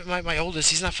 my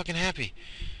oldest, he's not fucking happy.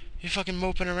 He's fucking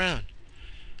moping around.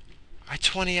 I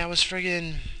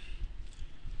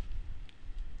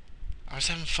was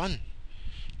having fun.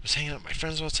 I was hanging out with my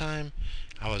friends all the time.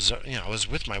 I was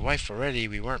with my wife already.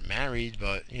 We weren't married,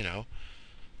 but,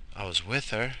 I was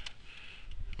with her.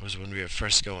 It was when we were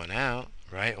first going out,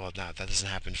 right? Well, now that doesn't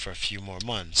happen for a few more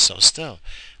months. So still,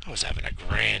 I was having a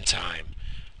grand time.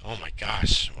 Oh my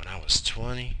gosh, when I was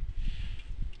 20,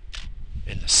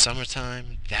 in the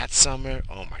summertime, that summer,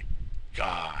 oh my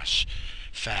gosh.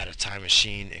 If I had a time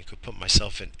machine and could put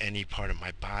myself in any part of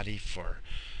my body for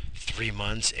 3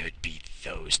 months, it would be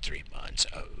those 3 months.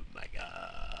 Oh my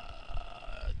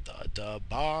god. The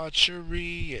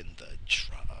debauchery and the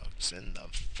drugs and the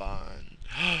fun.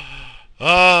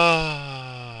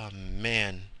 Oh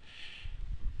man.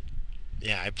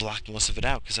 Yeah, I blocked most of it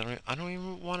out because I don't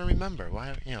even want to remember.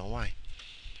 Why? Why?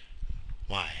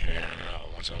 Why? I don't know.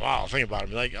 Once in a while, I'll think about it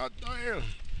and be like, oh, damn.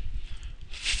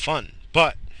 Fun.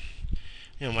 But,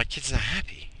 my kid's not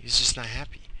happy. He's just not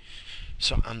happy.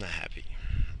 So I'm not happy.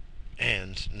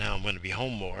 And now I'm going to be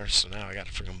home more, so now I got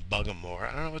to freaking bug him more.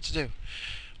 I don't know what to do.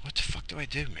 What the fuck do I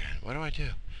do, man? What do I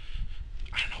do?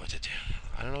 I don't know what to do.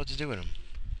 I don't know what to do with him.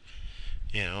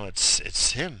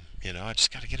 It's him. I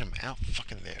just got to get him out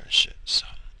fucking there and shit. So,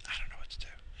 I don't know what to do.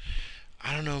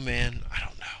 I don't know, man. I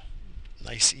don't know.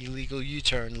 Nice illegal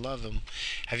U-turn, love them.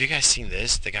 Have you guys seen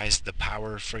this? The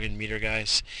power friggin' meter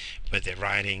guys, but they're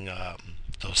riding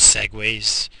those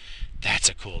Segways. That's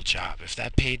a cool job. If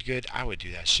that paid good, I would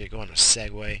do that shit. Go on a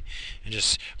Segway and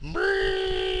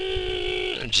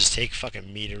just take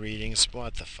fucking meter readings.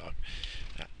 What the fuck?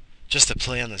 Just to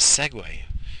play on the Segway.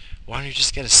 Why don't you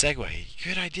just get a Segway?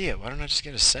 Good idea. Why don't I just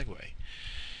get a Segway?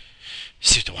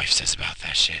 See what the wife says about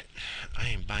that shit. I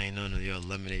ain't buying none of your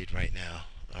lemonade right now.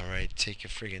 Alright, take your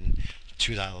friggin'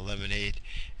 $2 lemonade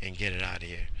and get it out of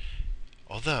here.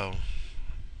 Although,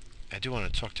 I do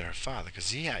want to talk to her father,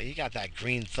 because he got that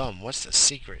green thumb. What's the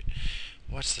secret?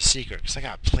 What's the secret? Because I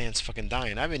got plants fucking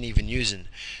dying. I've been even using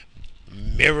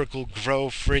Miracle Grow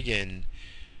friggin'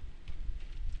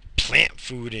 plant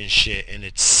food and shit, and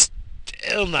it's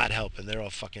still not helping. They're all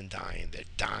fucking dying. They're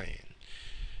dying.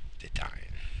 They're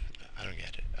dying. I don't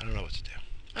get it. I don't know what to do.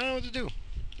 I don't know what to do.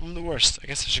 I'm the worst. I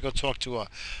guess I should go talk to a,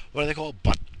 what do they call it?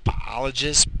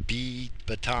 Biologist, a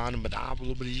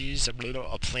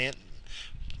plant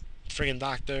friggin'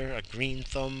 doctor, a green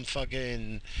thumb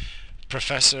fucking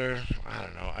professor. I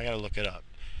don't know. I gotta look it up.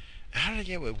 How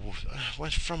did I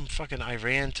went from fucking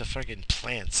Iran to fucking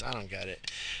plants? I don't get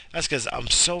it. That's because I'm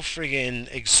so friggin'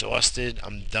 exhausted.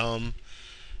 I'm dumb.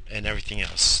 And everything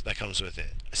else that comes with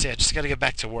it. See, I just gotta get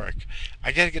back to work.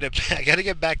 I gotta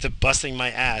get back to busting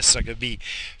my ass so I could be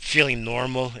feeling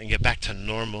normal and get back to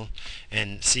normal.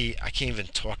 And see, I can't even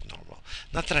talk normal.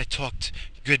 Not that I talked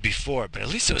good before, but at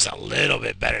least it was a little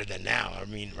bit better than now. I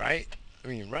mean, right? I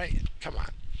mean, right? Come on.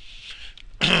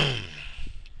 I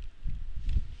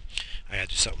gotta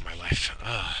do something in my life.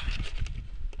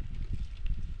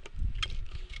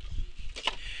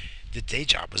 The day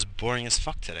job was boring as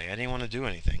fuck today. I didn't want to do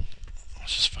anything. I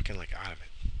was just fucking like out of it.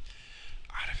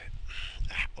 Out of it.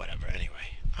 Whatever.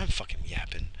 Anyway, I'm fucking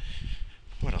yapping.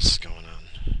 What else is going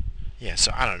on? Yeah,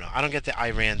 so I don't know. I don't get the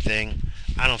Iran thing.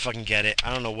 I don't fucking get it.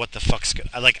 I don't know what the fuck's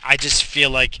like. I just feel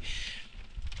like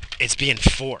it's being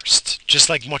forced, just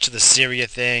like much of the Syria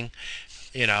thing.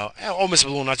 You know, oh, Mr.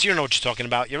 Balloon Nuts, you don't know what you're talking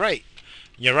about. You're right.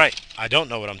 You're right. I don't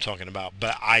know what I'm talking about,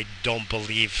 but I don't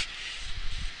believe.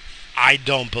 I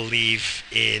don't believe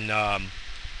in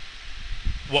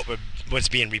what what's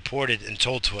being reported and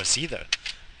told to us either.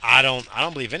 I don't. I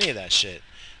don't believe any of that shit.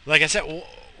 Like I said,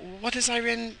 what does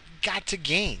Iran got to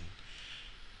gain?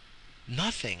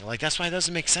 Nothing. Like that's why it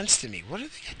doesn't make sense to me. What do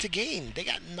they got to gain? They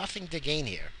got nothing to gain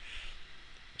here.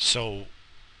 So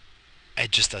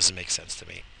it just doesn't make sense to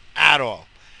me at all.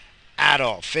 At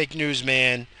all. Fake news,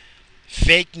 man.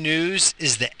 Fake news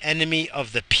is the enemy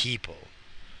of the people.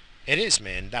 It is,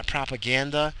 man. That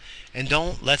propaganda. And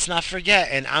let's not forget,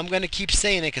 and I'm going to keep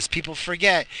saying it because people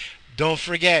forget. Don't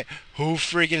forget who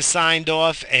friggin' signed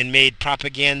off and made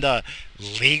propaganda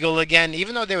legal again,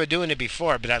 even though they were doing it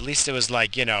before, but at least it was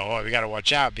like, oh, we got to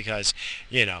watch out because,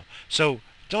 So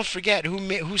don't forget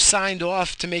who signed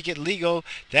off to make it legal.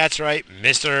 That's right,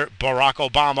 Mr. Barack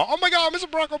Obama. Oh my God, Mr.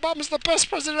 Barack Obama's the best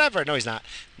president ever. No, he's not.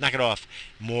 Knock it off.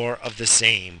 More of the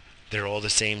same. They're all the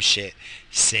same shit.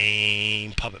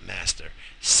 Same puppet master.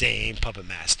 Same puppet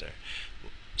master.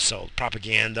 So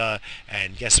propaganda,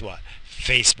 and guess what?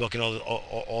 Facebook and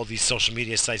all these social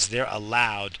media sites, they're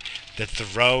allowed to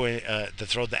throw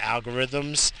the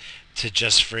algorithms to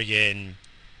just friggin'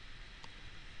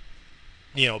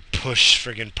 push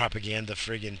friggin' propaganda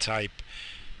friggin' type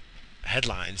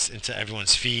headlines into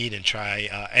everyone's feed and try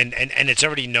and it's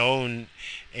already known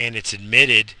and it's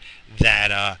admitted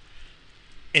that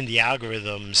in the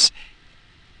algorithms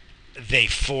they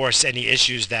force any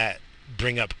issues that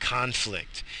bring up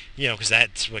conflict, because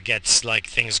that's what gets like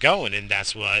things going, and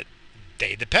that's what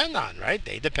they depend on, right?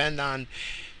 They depend on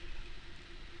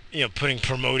putting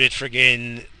promoted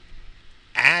friggin'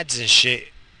 ads and shit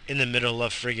in the middle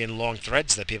of friggin' long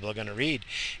threads that people are gonna read,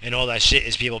 and all that shit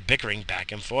is people bickering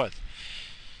back and forth.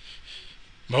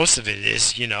 Most of it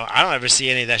is, I don't ever see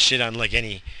any of that shit on like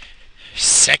any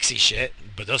sexy shit,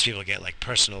 but those people get like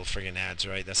personal friggin' ads,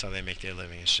 right? That's how they make their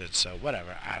living and shit. So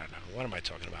whatever. I don't know. What am I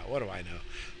talking about? What do I know?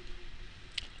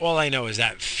 All I know is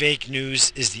that fake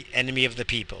news is the enemy of the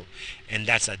people, and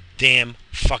that's a damn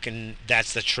fucking.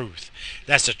 That's the truth.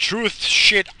 That's the truth.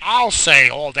 Shit, I'll say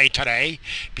all day today.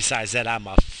 Besides that, I'm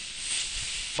a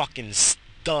fucking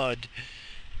stud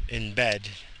in bed.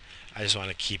 I just want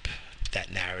to keep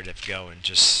that narrative going,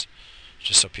 just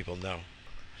so people know.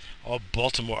 Oh,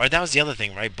 Baltimore. Or that was the other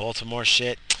thing, right? Baltimore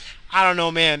shit. I don't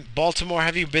know, man. Baltimore.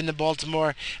 Have you been to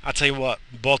Baltimore? I'll tell you what.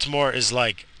 Baltimore is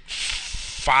like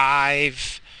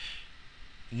 5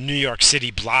 New York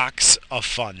City blocks of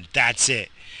fun. That's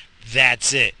it.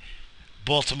 That's it.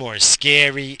 Baltimore is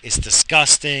scary. It's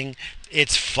disgusting.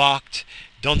 It's fucked.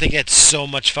 Don't they get so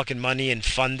much fucking money and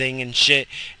funding and shit?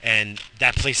 And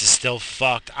that place is still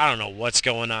fucked. I don't know what's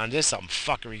going on. There's some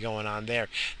fuckery going on there.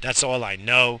 That's all I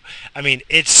know. I mean,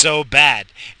 it's so bad.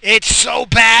 It's so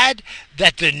bad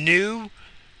that was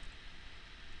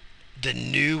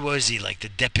he like the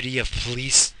deputy of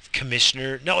police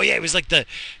commissioner? No, yeah, it was like the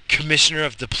commissioner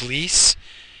of the police.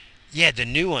 Yeah, the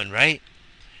new one, right?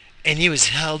 And he was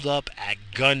held up at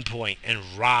gunpoint and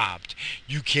robbed.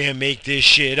 You can't make this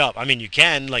shit up. I mean, you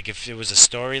can, like, if it was a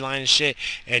storyline and shit,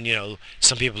 and,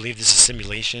 some people believe this is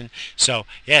simulation. So,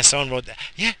 yeah, someone wrote that.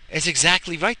 Yeah, it's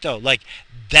exactly right, though. Like,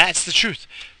 that's the truth.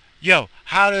 Yo,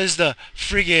 how does the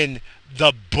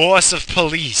boss of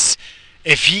police,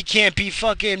 if he can't be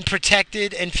fucking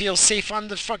protected and feel safe on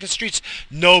the fucking streets,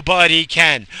 nobody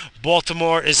can.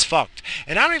 Baltimore is fucked.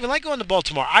 And I don't even like going to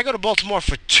Baltimore. I go to Baltimore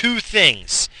for 2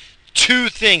 things. 2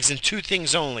 things and 2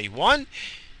 things only. One,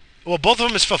 well, both of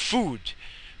them is for food.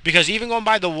 Because even going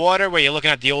by the water where you're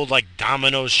looking at the old like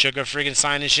Domino's sugar friggin'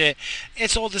 sign and shit,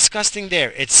 it's all disgusting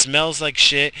there. It smells like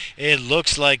shit. It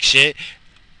looks like shit.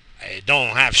 It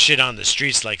don't have shit on the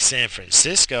streets like San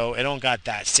Francisco. It don't got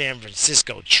that San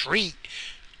Francisco treat.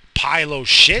 Pile of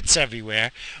shits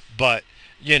everywhere. But,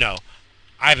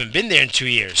 I haven't been there in 2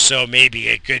 years, so maybe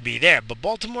it could be there. But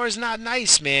Baltimore is not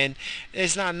nice, man.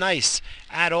 It's not nice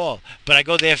at all. But I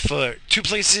go there for 2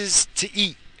 places to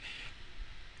eat.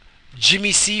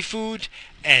 Jimmy Seafood,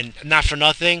 and not for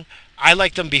nothing, I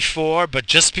liked them before, but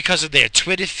just because of their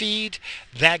Twitter feed,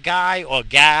 that guy or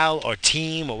gal or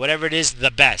team or whatever it is,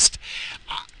 the best.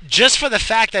 Just for the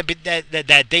fact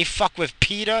that they fuck with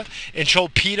PETA and troll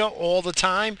PETA all the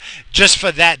time, just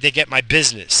for that they get my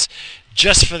business.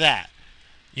 Just for that.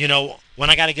 You know, when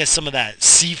I gotta get some of that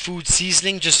seafood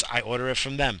seasoning, just I order it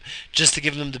from them, just to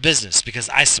give them the business because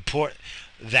I support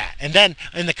that. And then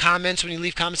in the comments, when you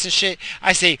leave comments and shit,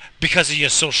 I say because of your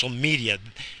social media,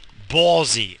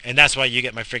 ballsy, and that's why you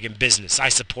get my friggin' business. I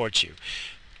support you.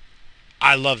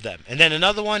 I love them. And then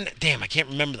another one, damn, I can't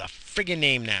remember the friggin'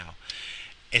 name now.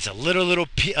 It's a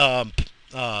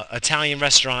Italian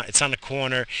restaurant. It's on the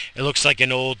corner. It looks like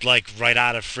an old, like, right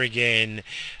out of friggin'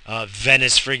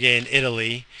 Venice, friggin'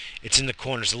 Italy. It's in the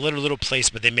corner. It's a little place,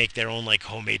 but they make their own, like,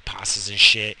 homemade pastas and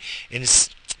shit. And it's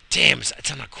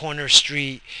on a corner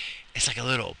street. It's like a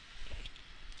little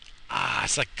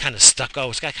it's like kind of stucco.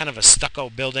 It's got kind of a stucco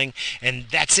building, and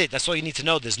that's it. That's all you need to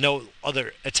know. There's no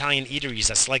other Italian eateries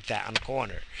that's like that on the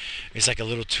corner. It's like a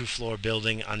little two-floor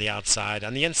building on the outside.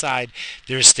 On the inside,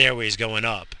 there's stairways going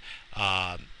up.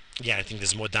 Yeah, I think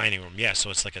there's more dining room. Yeah, so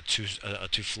it's like a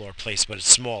two-floor place, but it's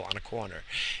small on a corner,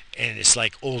 and it's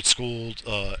like old school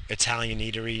Italian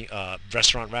eatery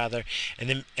restaurant rather.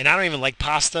 And I don't even like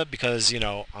pasta because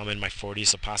I'm in my 40s,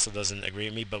 so pasta doesn't agree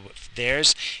with me. But with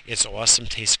theirs, it's awesome,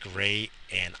 tastes great,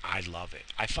 and I love it.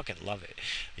 I fucking love it.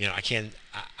 I can't.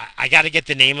 I got to get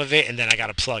the name of it, and then I got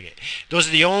to plug it. Those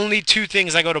are the only two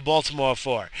things I go to Baltimore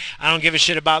for. I don't give a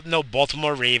shit about no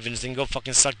Baltimore Ravens. They can go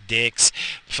fucking suck dicks.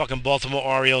 Fucking Baltimore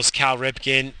Orioles, Cal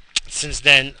Ripken. Since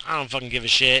then, I don't fucking give a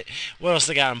shit. What else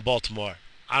they got in Baltimore?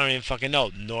 I don't even fucking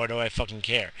know, nor do I fucking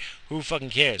care. Who fucking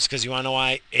cares? Because you want to know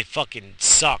why? It fucking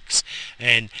sucks.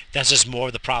 And that's just more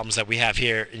of the problems that we have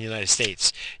here in the United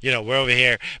States. We're over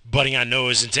here butting our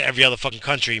nose into every other fucking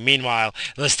country. Meanwhile,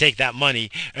 let's take that money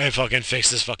and fucking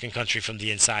fix this fucking country from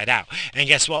the inside out. And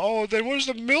guess what? Oh, then what is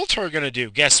the military going to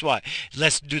do? Guess what?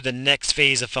 Let's do the next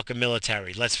phase of fucking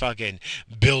military. Let's fucking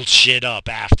build shit up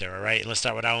after, all right? And let's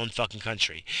start with our own fucking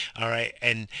country, all right?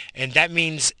 And that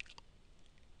means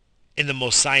in the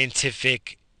most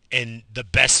scientific and the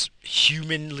best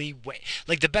humanly way,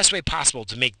 like the best way possible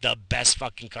to make the best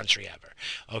fucking country ever,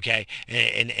 okay?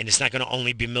 And it's not going to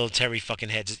only be military fucking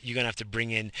heads. You're going to have to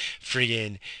bring in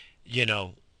friggin',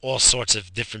 all sorts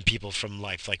of different people from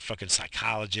life, like fucking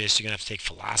psychologists. You're going to have to take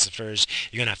philosophers.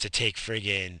 You're going to have to take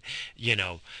friggin',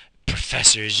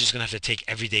 professors. You're just gonna have to take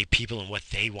everyday people and what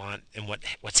they want and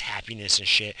what's happiness and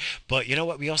shit. But you know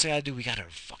what we also gotta do? We gotta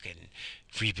fucking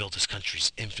rebuild this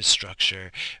country's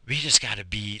infrastructure. We just gotta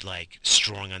be like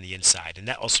strong on the inside, and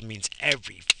that also means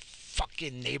every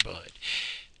fucking neighborhood.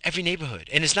 Every neighborhood.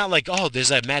 And it's not like, oh, there's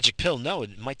a magic pill. No,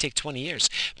 it might take 20 years.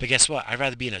 But guess what? I'd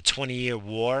rather be in a 20-year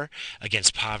war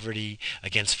against poverty,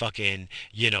 against fucking,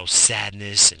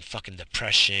 sadness and fucking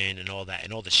depression and all that,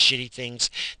 and all the shitty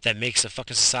things that makes a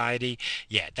fucking society.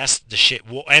 Yeah, that's the shit.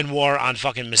 And war on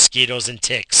fucking mosquitoes and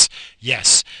ticks.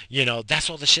 Yes. That's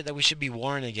all the shit that we should be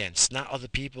warring against, not other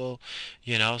people,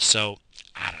 so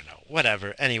I don't know.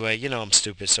 Whatever. Anyway, I'm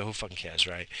stupid, so who fucking cares,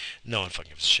 right? No one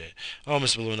fucking gives a shit. Oh,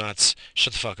 Mr. Blue Nuts,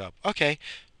 shut the fuck up. Okay.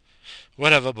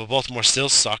 Whatever, but Baltimore still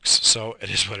sucks, so it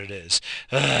is what it is.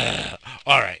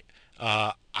 Alright.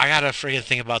 I gotta friggin'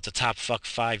 think about the top fuck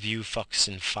 5 you fucks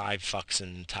and 5 fucks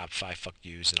and top 5 fuck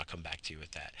yous, and I'll come back to you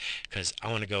with that. Because I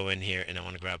want to go in here and I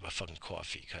want to grab a fucking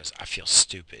coffee, because I feel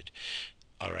stupid.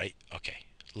 Alright? Okay.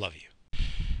 Love you.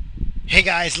 Hey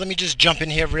guys, let me just jump in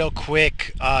here real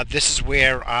quick. This is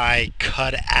where I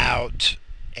cut out,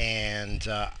 and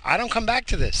I don't come back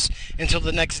to this until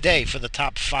the next day for the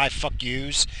top 5 fuck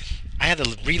yous. I had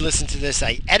to re-listen to this.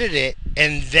 I edited it,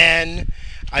 and then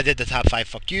I did the top 5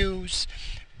 fuck yous.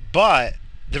 But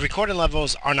the recording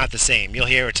levels are not the same. You'll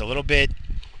hear it's a little bit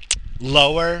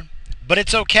lower, but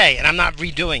it's okay, and I'm not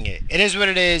redoing it. It is what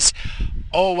it is.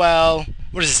 Oh well.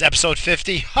 What is this, episode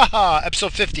 50? Haha,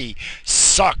 episode 50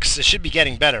 sucks. It should be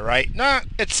getting better, right? Nah,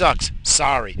 it sucks.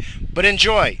 Sorry. But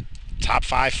enjoy. Top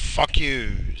 5 fuck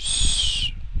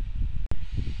yous.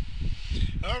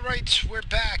 Alright, we're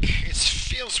back. It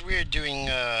feels weird doing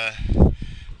a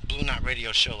Blue Knot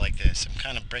radio show like this. I'm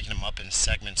kind of breaking them up in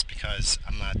segments because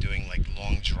I'm not doing like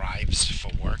long drives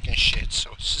for work and shit,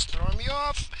 so it's just throwing me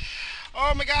off.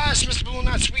 Oh my gosh, Mr. Blue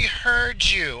Nuts, we heard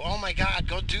you. Oh my god,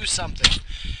 go do something.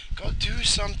 Go do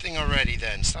something already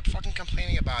then. Stop fucking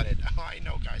complaining about it. Oh, I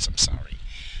know, guys. I'm sorry.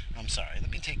 I'm sorry.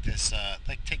 Let me take this,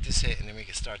 take this hit, and then we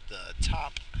can start the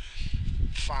top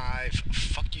 5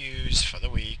 fuck yous for the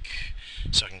week,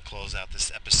 so I can close out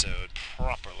this episode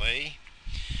properly.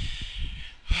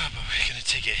 Oh, but we're gonna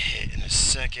take a hit in a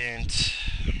second.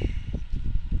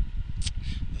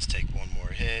 Let's take one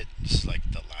more hit. hit. This is like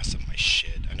the last of my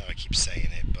shit. I know I keep saying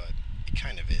it, but it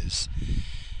kind of is.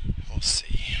 We'll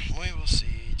see. We will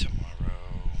see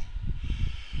tomorrow.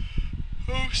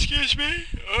 Oh, excuse me.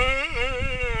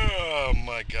 Oh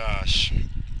my gosh.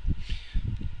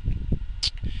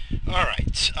 All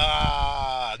right.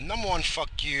 Number one,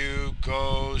 fuck you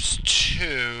goes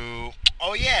to.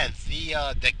 Oh yeah,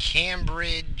 the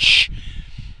Cambridge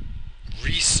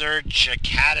Research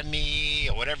Academy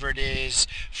or whatever it is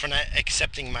for not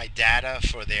accepting my data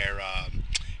for their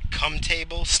cum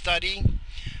table study.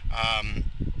 Um,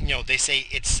 they say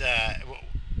it's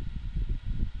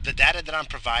the data that I'm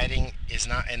providing is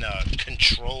not in a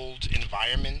controlled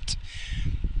environment.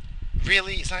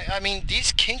 Really, it's not, I mean,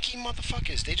 these kinky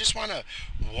motherfuckers, they just want to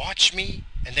watch me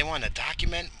and they want to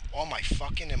document all my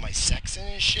fucking and my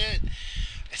sexing and shit.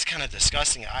 It's kind of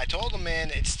disgusting. I told them,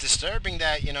 man, it's disturbing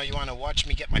that, you want to watch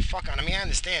me get my fuck on. I mean, I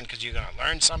understand because you're going to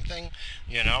learn something,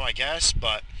 I guess,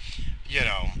 but,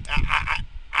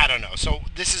 I don't know. So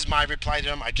this is my reply to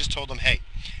them. I just told them, hey,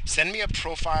 send me a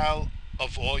profile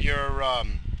of all your,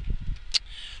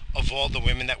 of all the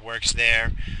women that works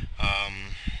there.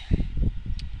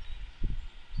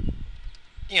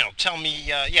 Tell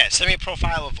me, send me a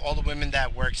profile of all the women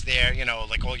that works there,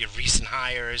 like all your recent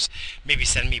hires. Maybe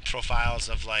send me profiles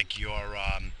of like your,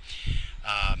 um,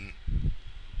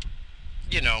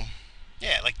 you know,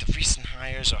 like the recent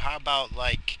hires, or how about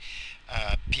like,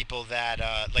 people that,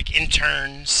 like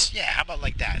interns. Yeah, how about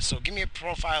like that? So give me a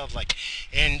profile of like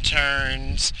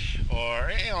interns,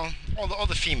 or, all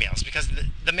the females, because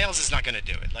the males is not going to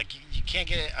do it. Like, you can't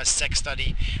get a sex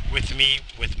study with me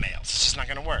with males. It's just not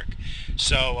going to work.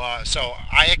 So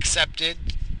I accepted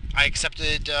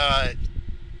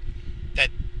that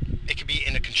it could be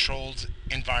in a controlled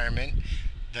environment,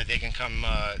 that they can come,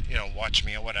 watch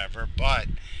me or whatever. But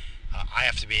I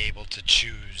have to be able to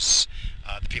choose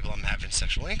the people I'm having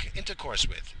sexual intercourse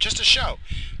with, just to show.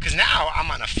 Because now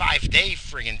I'm on a 5-day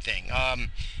friggin' thing.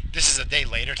 This is a day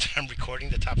later that I'm recording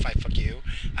the top 5 fuck you.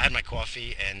 I had my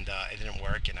coffee and it didn't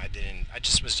work, and I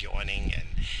just was yawning, and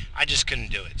I just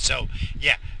couldn't do it. So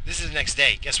yeah, this is the next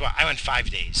day. Guess what? I went 5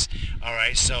 days. All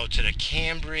right, so to the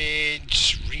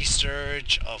Cambridge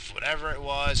Research of whatever it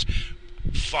was,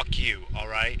 fuck you. All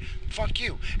right, fuck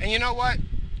you. And you know what?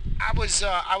 I was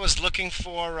looking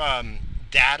for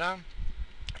data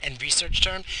and research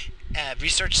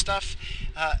stuff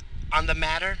on the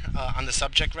matter, on the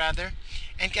subject rather.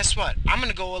 And guess what? I'm going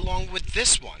to go along with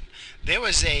this one. There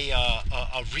was a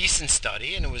recent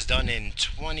study, and it was done in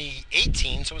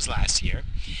 2018, so it was last year.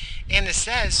 And it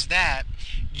says that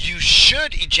you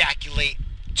should ejaculate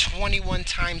 21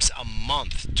 times a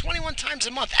month. 21 times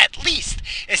a month, at least.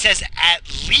 It says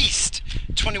at least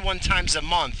 21 times a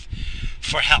month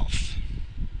for health.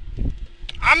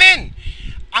 I'm in.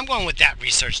 I'm going with that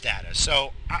research data.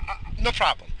 So, no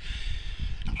problem.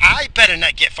 I better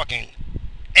not get fucking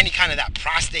any kind of that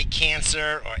prostate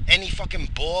cancer or any fucking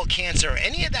ball cancer or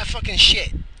any of that fucking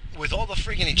shit with all the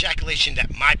friggin' ejaculation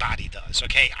that my body does,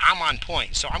 okay? I'm on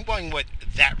point. So I'm going with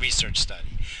that research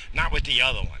study, not with the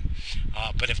other one.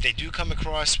 But if they do come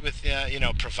across with,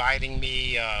 providing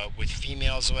me with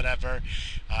females or whatever,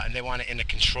 and they want it in a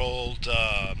controlled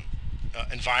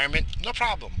environment, no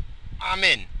problem. I'm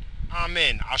in.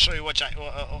 I'll show you what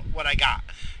I got,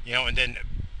 and then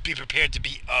be prepared to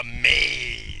be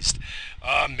amazed.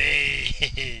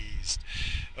 Amazed.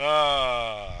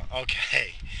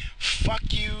 Okay.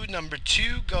 Fuck you. Number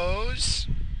 2 goes.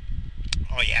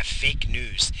 Oh yeah, fake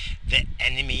news. The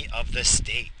enemy of the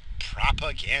state.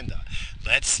 Propaganda.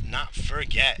 Let's not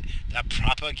forget that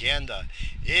propaganda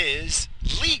is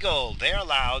legal. They're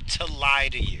allowed to lie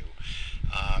to you.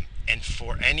 And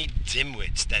for any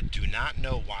dimwits that do not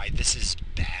know why this is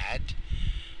bad,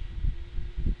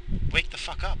 wake the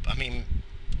fuck up. I mean,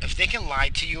 if they can lie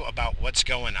to you about what's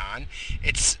going on,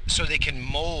 it's so they can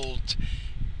mold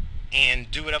and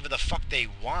do whatever the fuck they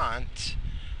want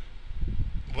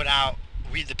without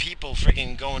we the people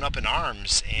friggin' going up in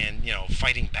arms and,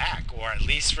 fighting back, or at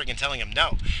least friggin' telling them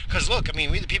no. Because look, I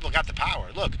mean, we the people got the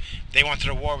power. Look, they wanted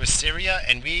a war with Syria,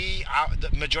 and the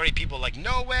majority of people like,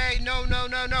 no way, no, no,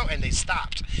 no, no, and they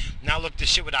stopped. Now look, the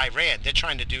shit with Iran, they're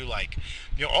trying to do like,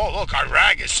 oh look,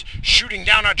 Iraq is shooting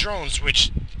down our drones,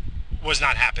 which was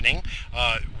not happening.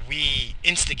 We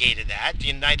instigated that. The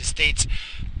United States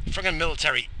friggin'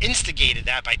 military instigated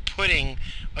that by putting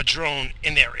a drone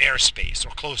in their airspace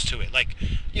or close to it. Like,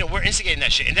 we're instigating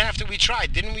that shit. And then after we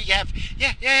tried, didn't we have,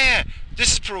 yeah,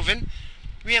 this is proven.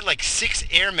 We had like 6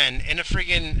 airmen in a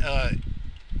friggin',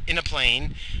 in a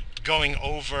plane going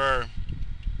over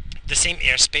the same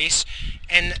airspace,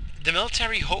 And the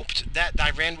military hoped that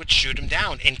Iran would shoot him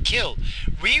down and kill.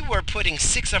 We were putting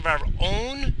six of our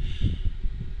own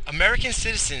American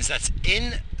citizens that's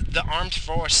in the armed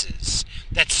forces,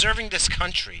 that's serving this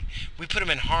country. We put them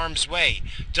in harm's way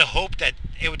to hope that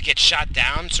it would get shot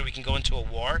down so we can go into a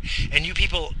war. And you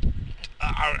people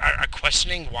are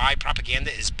questioning why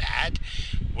propaganda is bad.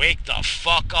 Wake the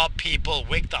fuck up, people.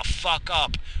 Wake the fuck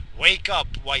up. Wake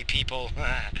up, white people.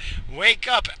 Wake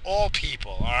up, all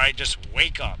people. All right, just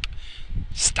wake up.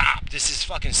 Stop. This is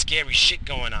fucking scary shit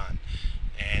going on,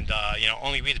 and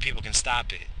only we the people can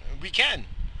stop it. We can.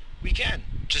 We can.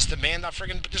 Just demand that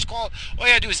friggin' just call. All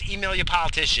you gotta do is email your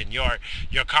politician, your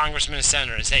congressman and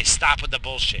senator, and say stop with the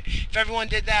bullshit. If everyone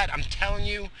did that, I'm telling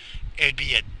you, it'd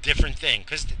be a different thing.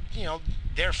 Cause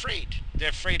they're afraid. They're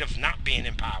afraid of not being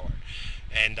in power,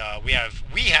 and we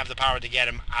have the power to get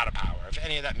them out of power. If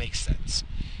any of that makes sense,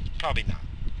 probably not.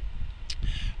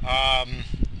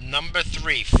 Number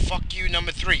three. Fuck you,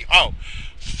 number three. Oh,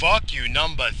 fuck you,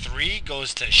 number three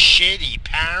goes to shitty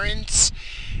parents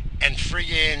and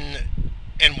friggin'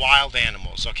 and wild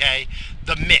animals, okay?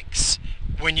 The mix.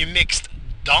 When you mixed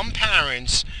dumb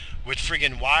parents with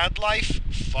friggin' wildlife,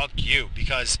 fuck you.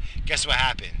 Because guess what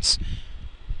happens?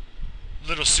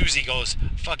 Little Susie goes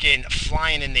fucking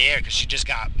flying in the air because she just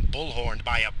got bullhorned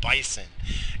by a bison.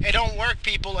 It don't work,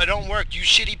 people. It don't work. You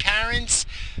shitty parents,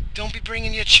 don't be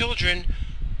bringing your children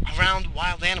around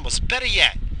wild animals. Better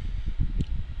yet,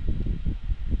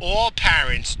 all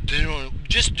parents do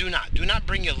not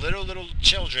bring your little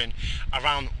children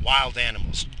around wild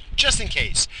animals, just in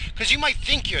case, because you might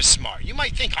think you're smart. You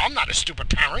might think I'm not a stupid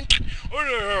parent,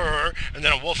 and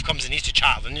then a wolf comes and eats your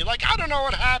child, and you're like, I don't know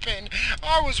what happened.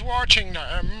 I was watching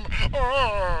them.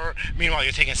 Meanwhile,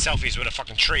 you're taking selfies with a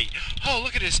fucking tree. Oh,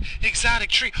 look at this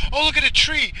exotic tree. Oh, look at a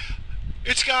tree.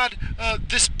 It's got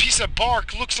this piece of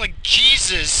bark looks like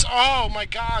Jesus. Oh my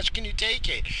gosh, can you take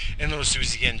it? And little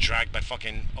Susie getting dragged by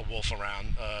fucking a wolf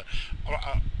around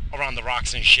the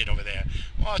rocks and shit over there.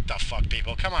 What the fuck,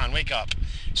 people? Come on, wake up.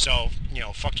 So,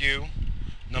 fuck you.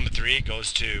 Number three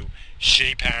goes to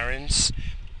shitty parents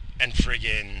and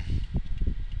friggin'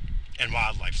 and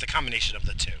wildlife. The combination of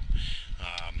the two.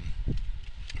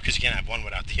 Because you can't have one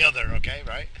without the other, okay,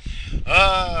 right?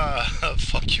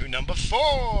 Fuck you, number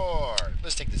four.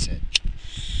 Let's take this hit.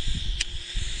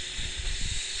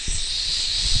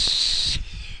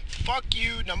 Fuck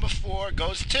you, number four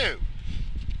goes to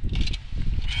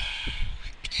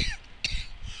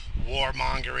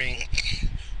warmongering,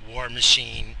 war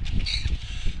machine.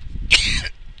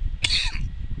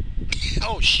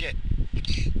 Oh shit.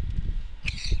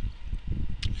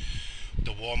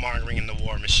 The warmongering and the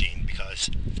war machine, because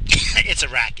it's a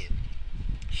racket.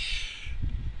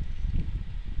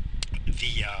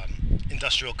 The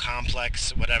industrial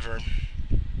complex, whatever,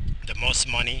 the most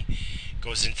money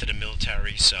goes into the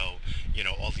military. So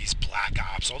all these black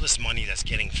ops, all this money that's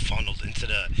getting funneled into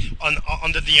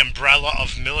under the umbrella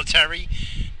of military,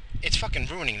 it's fucking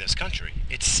ruining this country.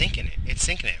 It's sinking it. It's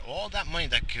sinking it. All that money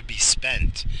that could be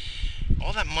spent,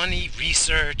 all that money,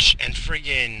 research, and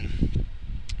friggin'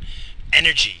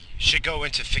 energy should go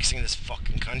into fixing this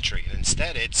fucking country. And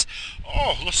instead it's,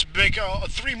 let's make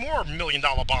 $3 more million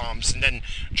bombs and then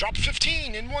drop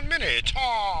 15 in 1 minute.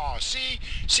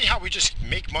 See how we just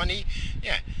make money?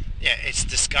 Yeah, it's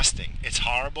disgusting. It's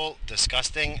horrible,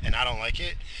 disgusting, and I don't like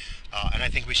it. And I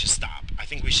think we should stop. I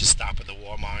think we should stop with the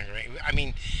warmongering. I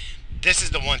mean, this is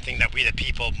the one thing that we the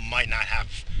people might not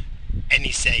have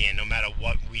any say in, no matter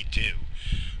what we do.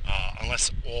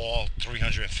 Unless all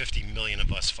 350 million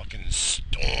of us fucking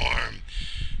storm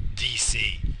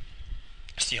DC.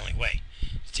 It's the only way.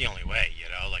 It's the only way,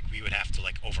 like we would have to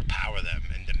overpower them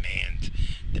and demand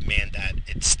that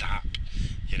it stop.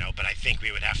 But I think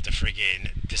we would have to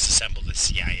friggin' disassemble the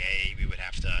CIA. We would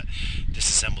have to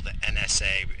disassemble the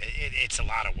NSA. It's a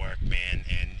lot of work, man.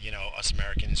 And us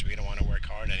Americans, we don't want to work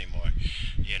hard anymore.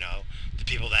 The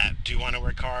people that do want to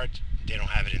work hard, they don't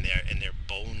have it in their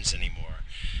bones anymore.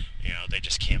 They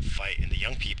just can't fight. And the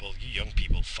young people, you young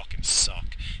people fucking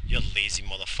suck. You're lazy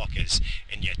motherfuckers,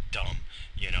 and you're dumb.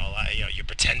 You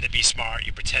pretend to be smart.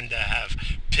 You pretend to have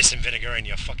piss and vinegar in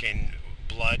your fucking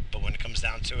blood, but when it comes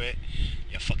down to it,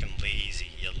 you're fucking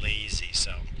lazy. You're lazy.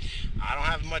 So I don't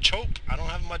have much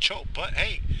hope. But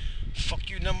hey, fuck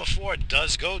you, number four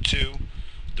does go to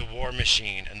the war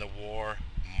machine and the war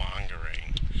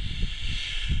mongering.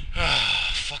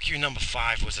 Fuck you, number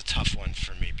five was a tough one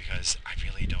for me because I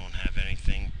really don't have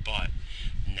anything. But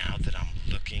now that I'm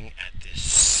looking at this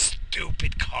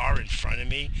stupid car in front of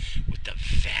me with the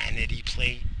vanity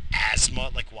plate asthma.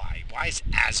 Like, why? Why is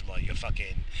asthma your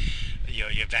fucking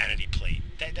your vanity plate?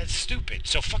 That's stupid.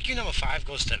 So fuck you. Number five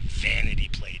goes to vanity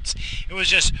plates. It's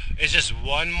just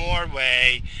one more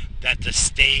way that the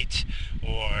state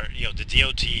or the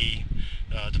DOT,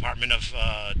 Department of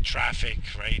Traffic,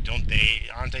 right?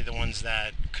 Aren't they the ones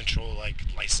that control like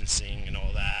licensing and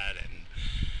all that and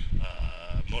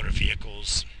motor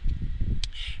vehicles?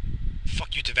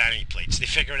 Fuck you to vanity plates. They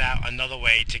figured out another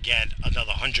way to get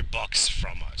another $100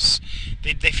 from us.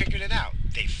 They figured it out.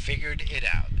 They figured it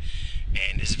out.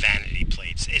 And it's vanity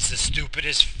plates. It's the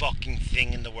stupidest fucking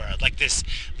thing in the world. Like this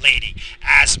lady,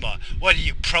 asthma. What are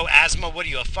you, pro asthma? What are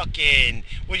you, what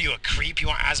are you, a creep? You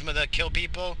want asthma to kill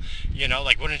people?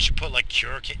 Like, wouldn't you put like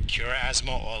cure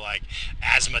asthma or like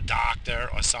asthma doctor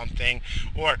or something?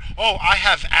 Or, oh, I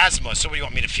have asthma, so what do you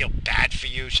want me to feel bad for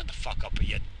you? Shut the fuck up with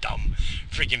your dumb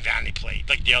freaking vanity plate.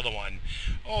 Like the other one.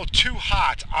 Oh, too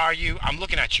hot, are you? I'm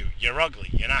looking at you. You're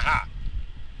ugly. You're not hot.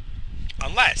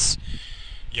 Unless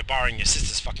you're borrowing your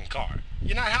sister's fucking car.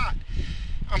 You're not hot.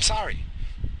 I'm sorry.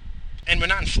 And we're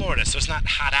not in Florida, so it's not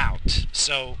hot out.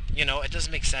 So, it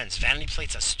doesn't make sense. Vanity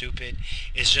plates are stupid.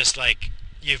 It's just like,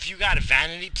 if you got a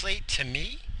vanity plate, to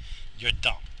me, you're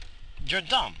dumb. You're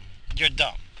dumb. You're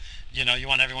dumb. You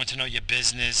want everyone to know your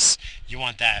business. You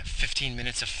want that 15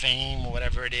 minutes of fame or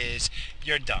whatever it is.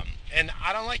 You're dumb. And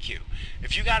I don't like you.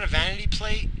 If you got a vanity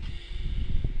plate,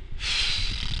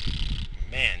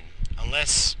 man,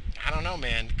 unless, I don't know,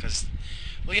 man, because,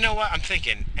 well, you know what? I'm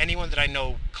thinking anyone that I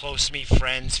know close to me,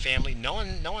 friends, family, no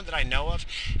one that I know of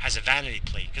has a vanity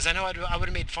plate, because I know I would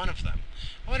have made fun of them.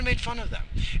 I would have made fun of them.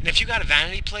 And if you got a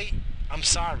vanity plate, I'm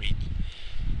sorry.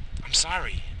 I'm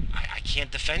sorry. I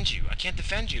can't defend you. I can't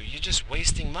defend you. You're just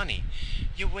wasting money.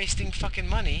 You're wasting fucking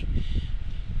money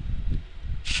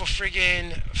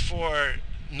for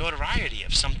notoriety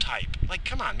of some type. Like,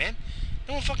 come on, man.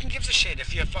 No one fucking gives a shit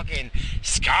if you're fucking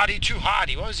Scotty Too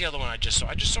Hottie. What was the other one I just saw?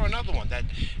 I just saw another one that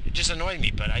just annoyed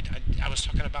me, but I was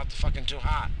talking about the fucking Too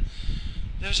Hot.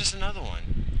 There was just another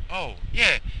one. Oh,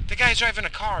 yeah, the guy's driving a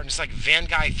car and it's like Van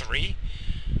Guy 3.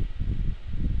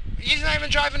 He's not even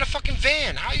driving a fucking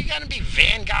van. How you gonna be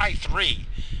Van Guy 3?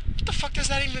 What the fuck does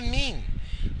that even mean?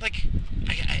 Like,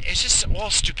 it's just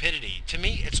all stupidity. To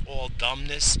me, it's all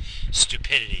dumbness,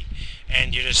 stupidity.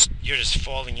 And you're just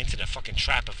falling into the fucking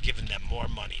trap of giving them more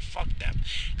money. Fuck them.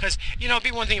 Because, it'd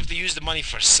be one thing if they use the money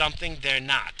for something. They're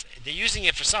not. They're using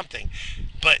it for something,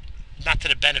 but not to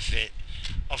the benefit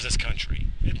of this country.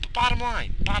 Bottom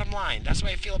line. That's the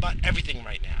way I feel about everything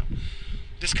right now.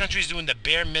 This country's doing the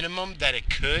bare minimum that it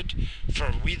could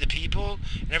for we the people,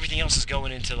 and everything else is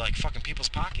going into like fucking people's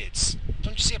pockets.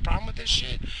 Don't you see a problem with this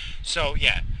shit? So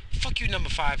yeah, fuck you. Number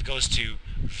five goes to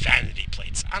vanity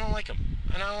plates. I don't like them,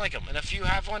 and I don't like them. And if you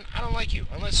have one, I don't like you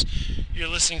unless you're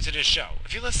listening to this show.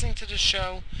 If you're listening to this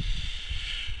show,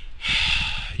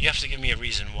 you have to give me a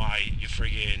reason why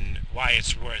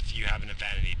it's worth you having a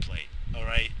vanity plate. All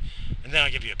right, and then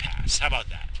I'll give you a pass. How about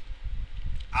that?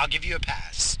 I'll give you a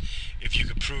pass if you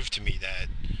could prove to me that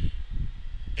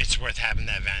it's worth having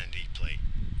that vanity plate.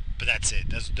 But that's it.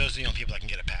 Those are the only people that can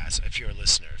get a pass if you're a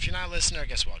listener. If you're not a listener,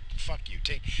 guess what? Fuck you.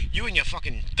 Take you and your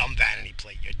fucking dumb vanity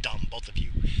plate. You're dumb, both of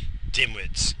you.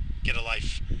 Dimwits. Get a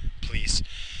life, please.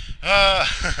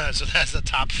 So that's the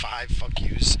top 5 fuck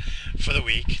yous for the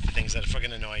week. The things that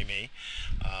fucking annoy me.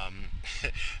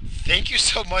 Thank you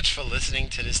so much for listening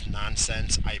to this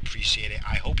nonsense. I appreciate it.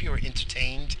 I hope you were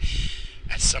entertained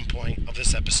at some point of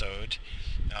this episode.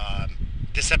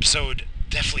 This episode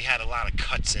definitely had a lot of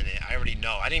cuts in it. I already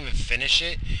know. I didn't even finish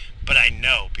it, but I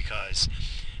know because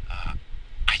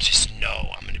I just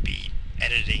know I'm going to be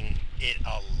editing it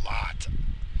a lot.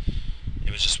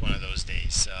 It was just one of those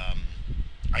days.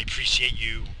 I appreciate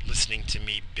you listening to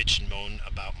me bitch and moan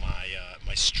about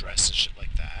my stress and shit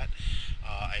like that.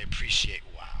 I appreciate,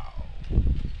 wow.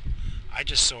 I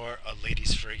just saw a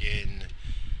lady's friggin'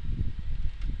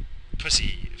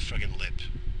 pussy friggin' lip.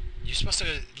 You're supposed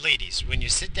to, ladies, when you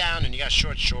sit down and you got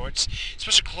short shorts,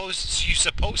 you're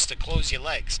supposed to close your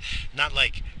legs, not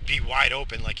like be wide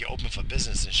open like you're open for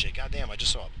business and shit. Goddamn, I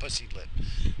just saw a pussy lip.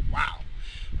 Wow.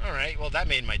 All right, well that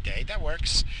made my day. That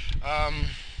works.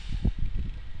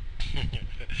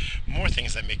 More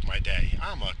things that make my day.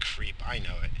 I'm a creep. I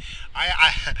know it.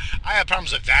 I have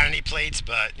problems with vanity plates,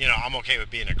 but I'm okay with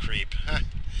being a creep.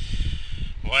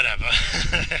 Whatever.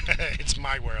 It's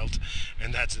my world,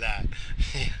 and that's that.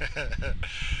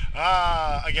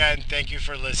 Again, thank you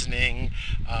for listening.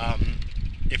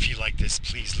 If you like this,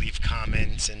 please leave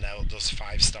comments and those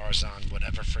 5 stars on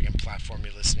whatever friggin' platform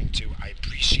you're listening to. I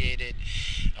appreciate it.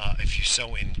 If you're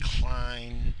so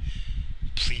inclined,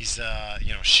 please,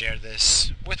 share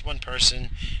this with one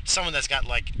person. someone that's got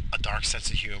like a dark sense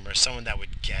of humor, someone that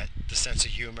would get the sense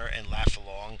of humor and laugh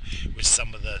along with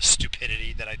some of the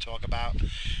stupidity that I talk about.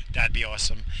 That'd be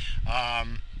awesome.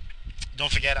 Um,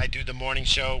 don't forget, I do the morning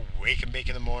show, Wake and Bake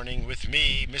in the Morning, with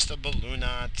me, Mr.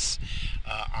 Balloonauts.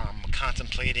 I'm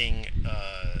contemplating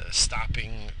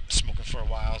stopping smoking for a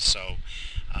while, so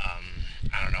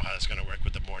I don't know how that's going to work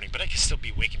with the morning, but I can still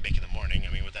be Wake and Bake in the Morning.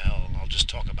 I mean, what the hell? I'll just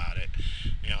talk about it.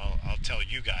 I'll tell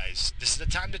you guys, this is the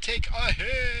time to take a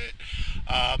hit.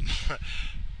 Um,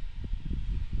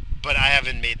 but I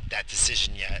haven't made that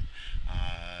decision yet.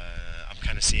 I'm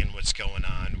kind of seeing what's going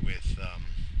on with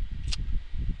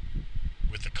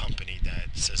the company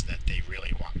that says that they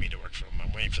really want me to work for them.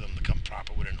 I'm waiting for them to come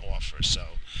proper with an offer.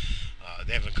 So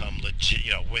they haven't come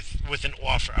legit, with an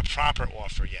offer, a proper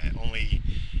offer yet. Only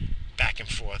back and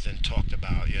forth and talked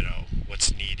about,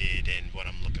 what's needed and what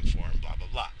I'm looking for and blah blah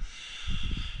blah.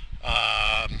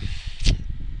 Um,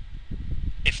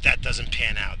 if that doesn't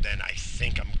pan out, then I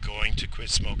think I'm going to quit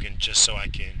smoking just so I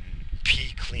can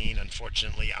pee clean.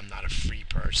 Unfortunately, I'm not a free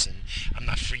person. I'm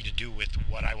not free to do with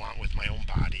what I want with my own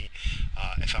body.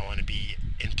 If I want to be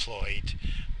employed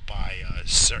by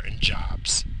certain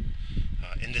jobs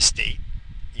in the state,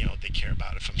 they care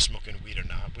about if I'm smoking weed or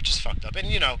not, which is fucked up. And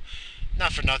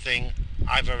not for nothing,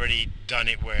 I've already done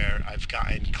it where I've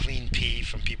gotten clean pee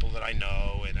from people that I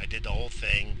know, and I did the whole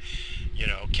thing,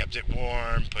 kept it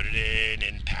warm, put it in,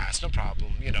 and passed, no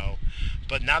problem,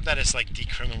 But now that it's like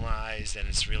decriminalized and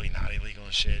it's really not illegal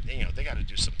and shit, they got to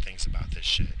do some things about this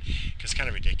shit, because it's kind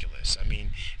of ridiculous. I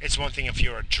mean, it's one thing if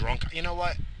you're a drunk. You know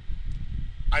what?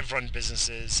 I've run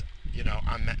businesses.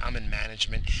 I'm in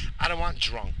management. I don't want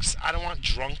drunks. I don't want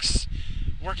drunks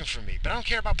working for me. But I don't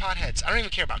care about potheads. I don't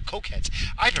even care about cokeheads.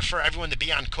 I prefer everyone to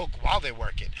be on coke while they're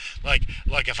working. Like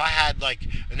if I had like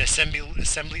an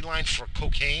assembly line for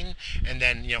cocaine, and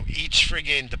then each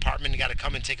friggin' department got to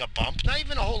come and take a bump. Not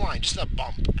even a whole line, just a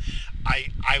bump.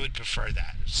 I would prefer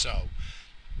that. So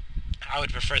I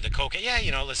would prefer the coke. Yeah,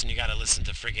 listen, you gotta listen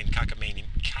to friggin'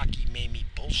 cockamamie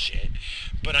bullshit.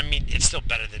 But I mean, it's still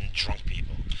better than drunk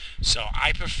people. So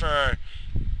I prefer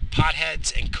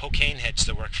potheads and cocaine heads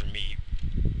to work for me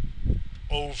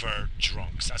over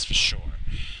drunks. That's for sure.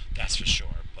 That's for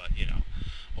sure. But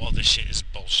all this shit is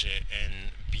bullshit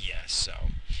and BS. So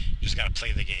you just gotta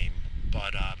play the game.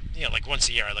 But like once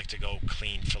a year, I like to go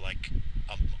clean for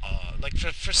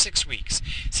for 6 weeks.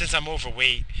 Since I'm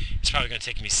overweight, it's probably going to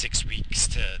take me 6 weeks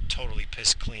to totally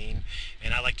piss clean,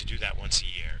 and I like to do that once a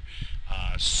year.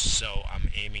 So I'm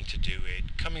aiming to do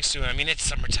it coming soon. I mean, it's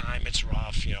summertime, it's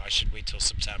rough. I should wait till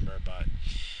September, but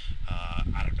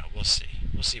I don't know. We'll see.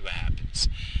 We'll see what happens.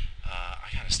 I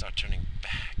gotta start turning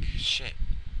back. Shit.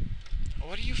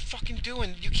 What are you fucking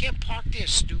doing? You can't park there,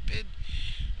 stupid.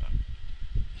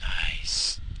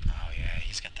 Nice. Oh yeah,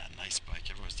 he's got that nice bike.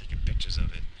 Everyone's taking pictures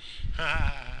of it.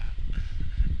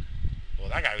 Well,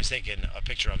 that guy was taking a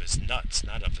picture of his nuts,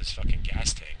 not of his fucking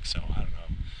gas tank. So I don't know.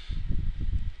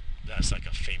 That's like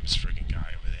a famous friggin'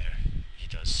 guy over there. He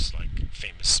does like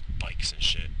famous bikes and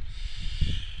shit.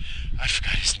 I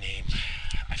forgot his name.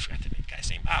 I forgot the guy's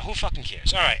name. Who fucking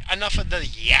cares? All right, enough of the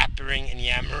yappering and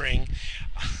yammering.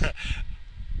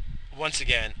 Once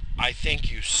again, I thank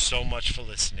you so much for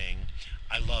listening.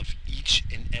 I love each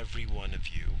and every one of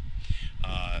you.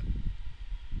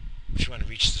 If you want to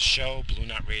reach the show,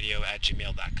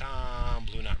 blueknotradio@gmail.com,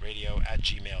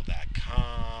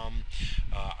 blueknotradio@gmail.com.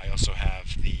 I also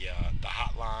have the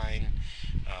hotline.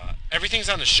 Everything's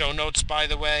on the show notes, by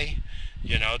the way.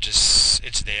 Just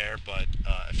it's there. But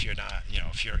if you're not,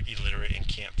 if you're illiterate and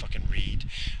can't fucking read,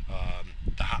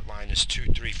 the hotline is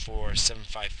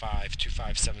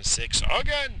 234-755-2576.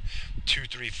 Again,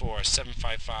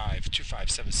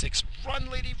 234-755-2576. Run,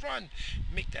 lady, run.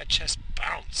 Make that chest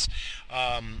bounce.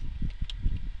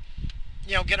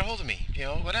 Get a hold of me.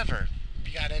 Whatever.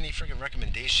 You got any freaking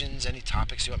recommendations, any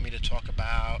topics you want me to talk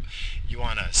about, you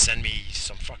want to send me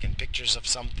some fucking pictures of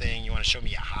something, you want to show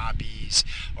me your hobbies,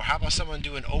 or how about someone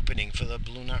do an opening for the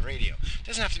Blue Knot Radio? It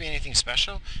doesn't have to be anything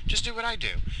special. Just do what I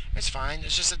do. It's fine.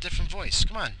 It's just a different voice.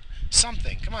 Come on.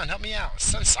 Something. Come on, help me out.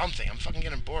 Send something. I'm fucking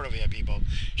getting bored over here, people.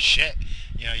 Shit.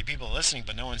 You people are listening,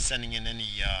 but no one's sending in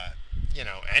any,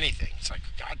 anything. It's like,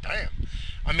 goddamn.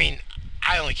 I mean,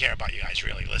 I only care about you guys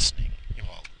really listening.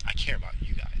 Well, I care about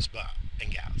you guys,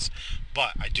 and gals.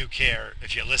 But I do care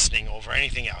if you're listening over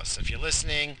anything else. If you're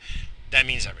listening, that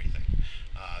means everything.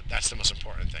 That's the most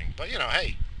important thing. But,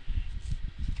 hey,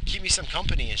 keep me some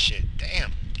company and shit.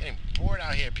 Damn, getting bored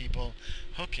out here, people.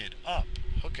 Hook it up.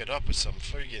 Hook it up with some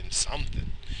friggin'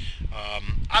 something.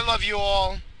 I love you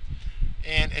all.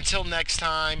 And until next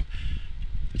time,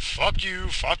 fuck you,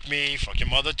 fuck me, fuck your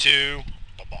mother too.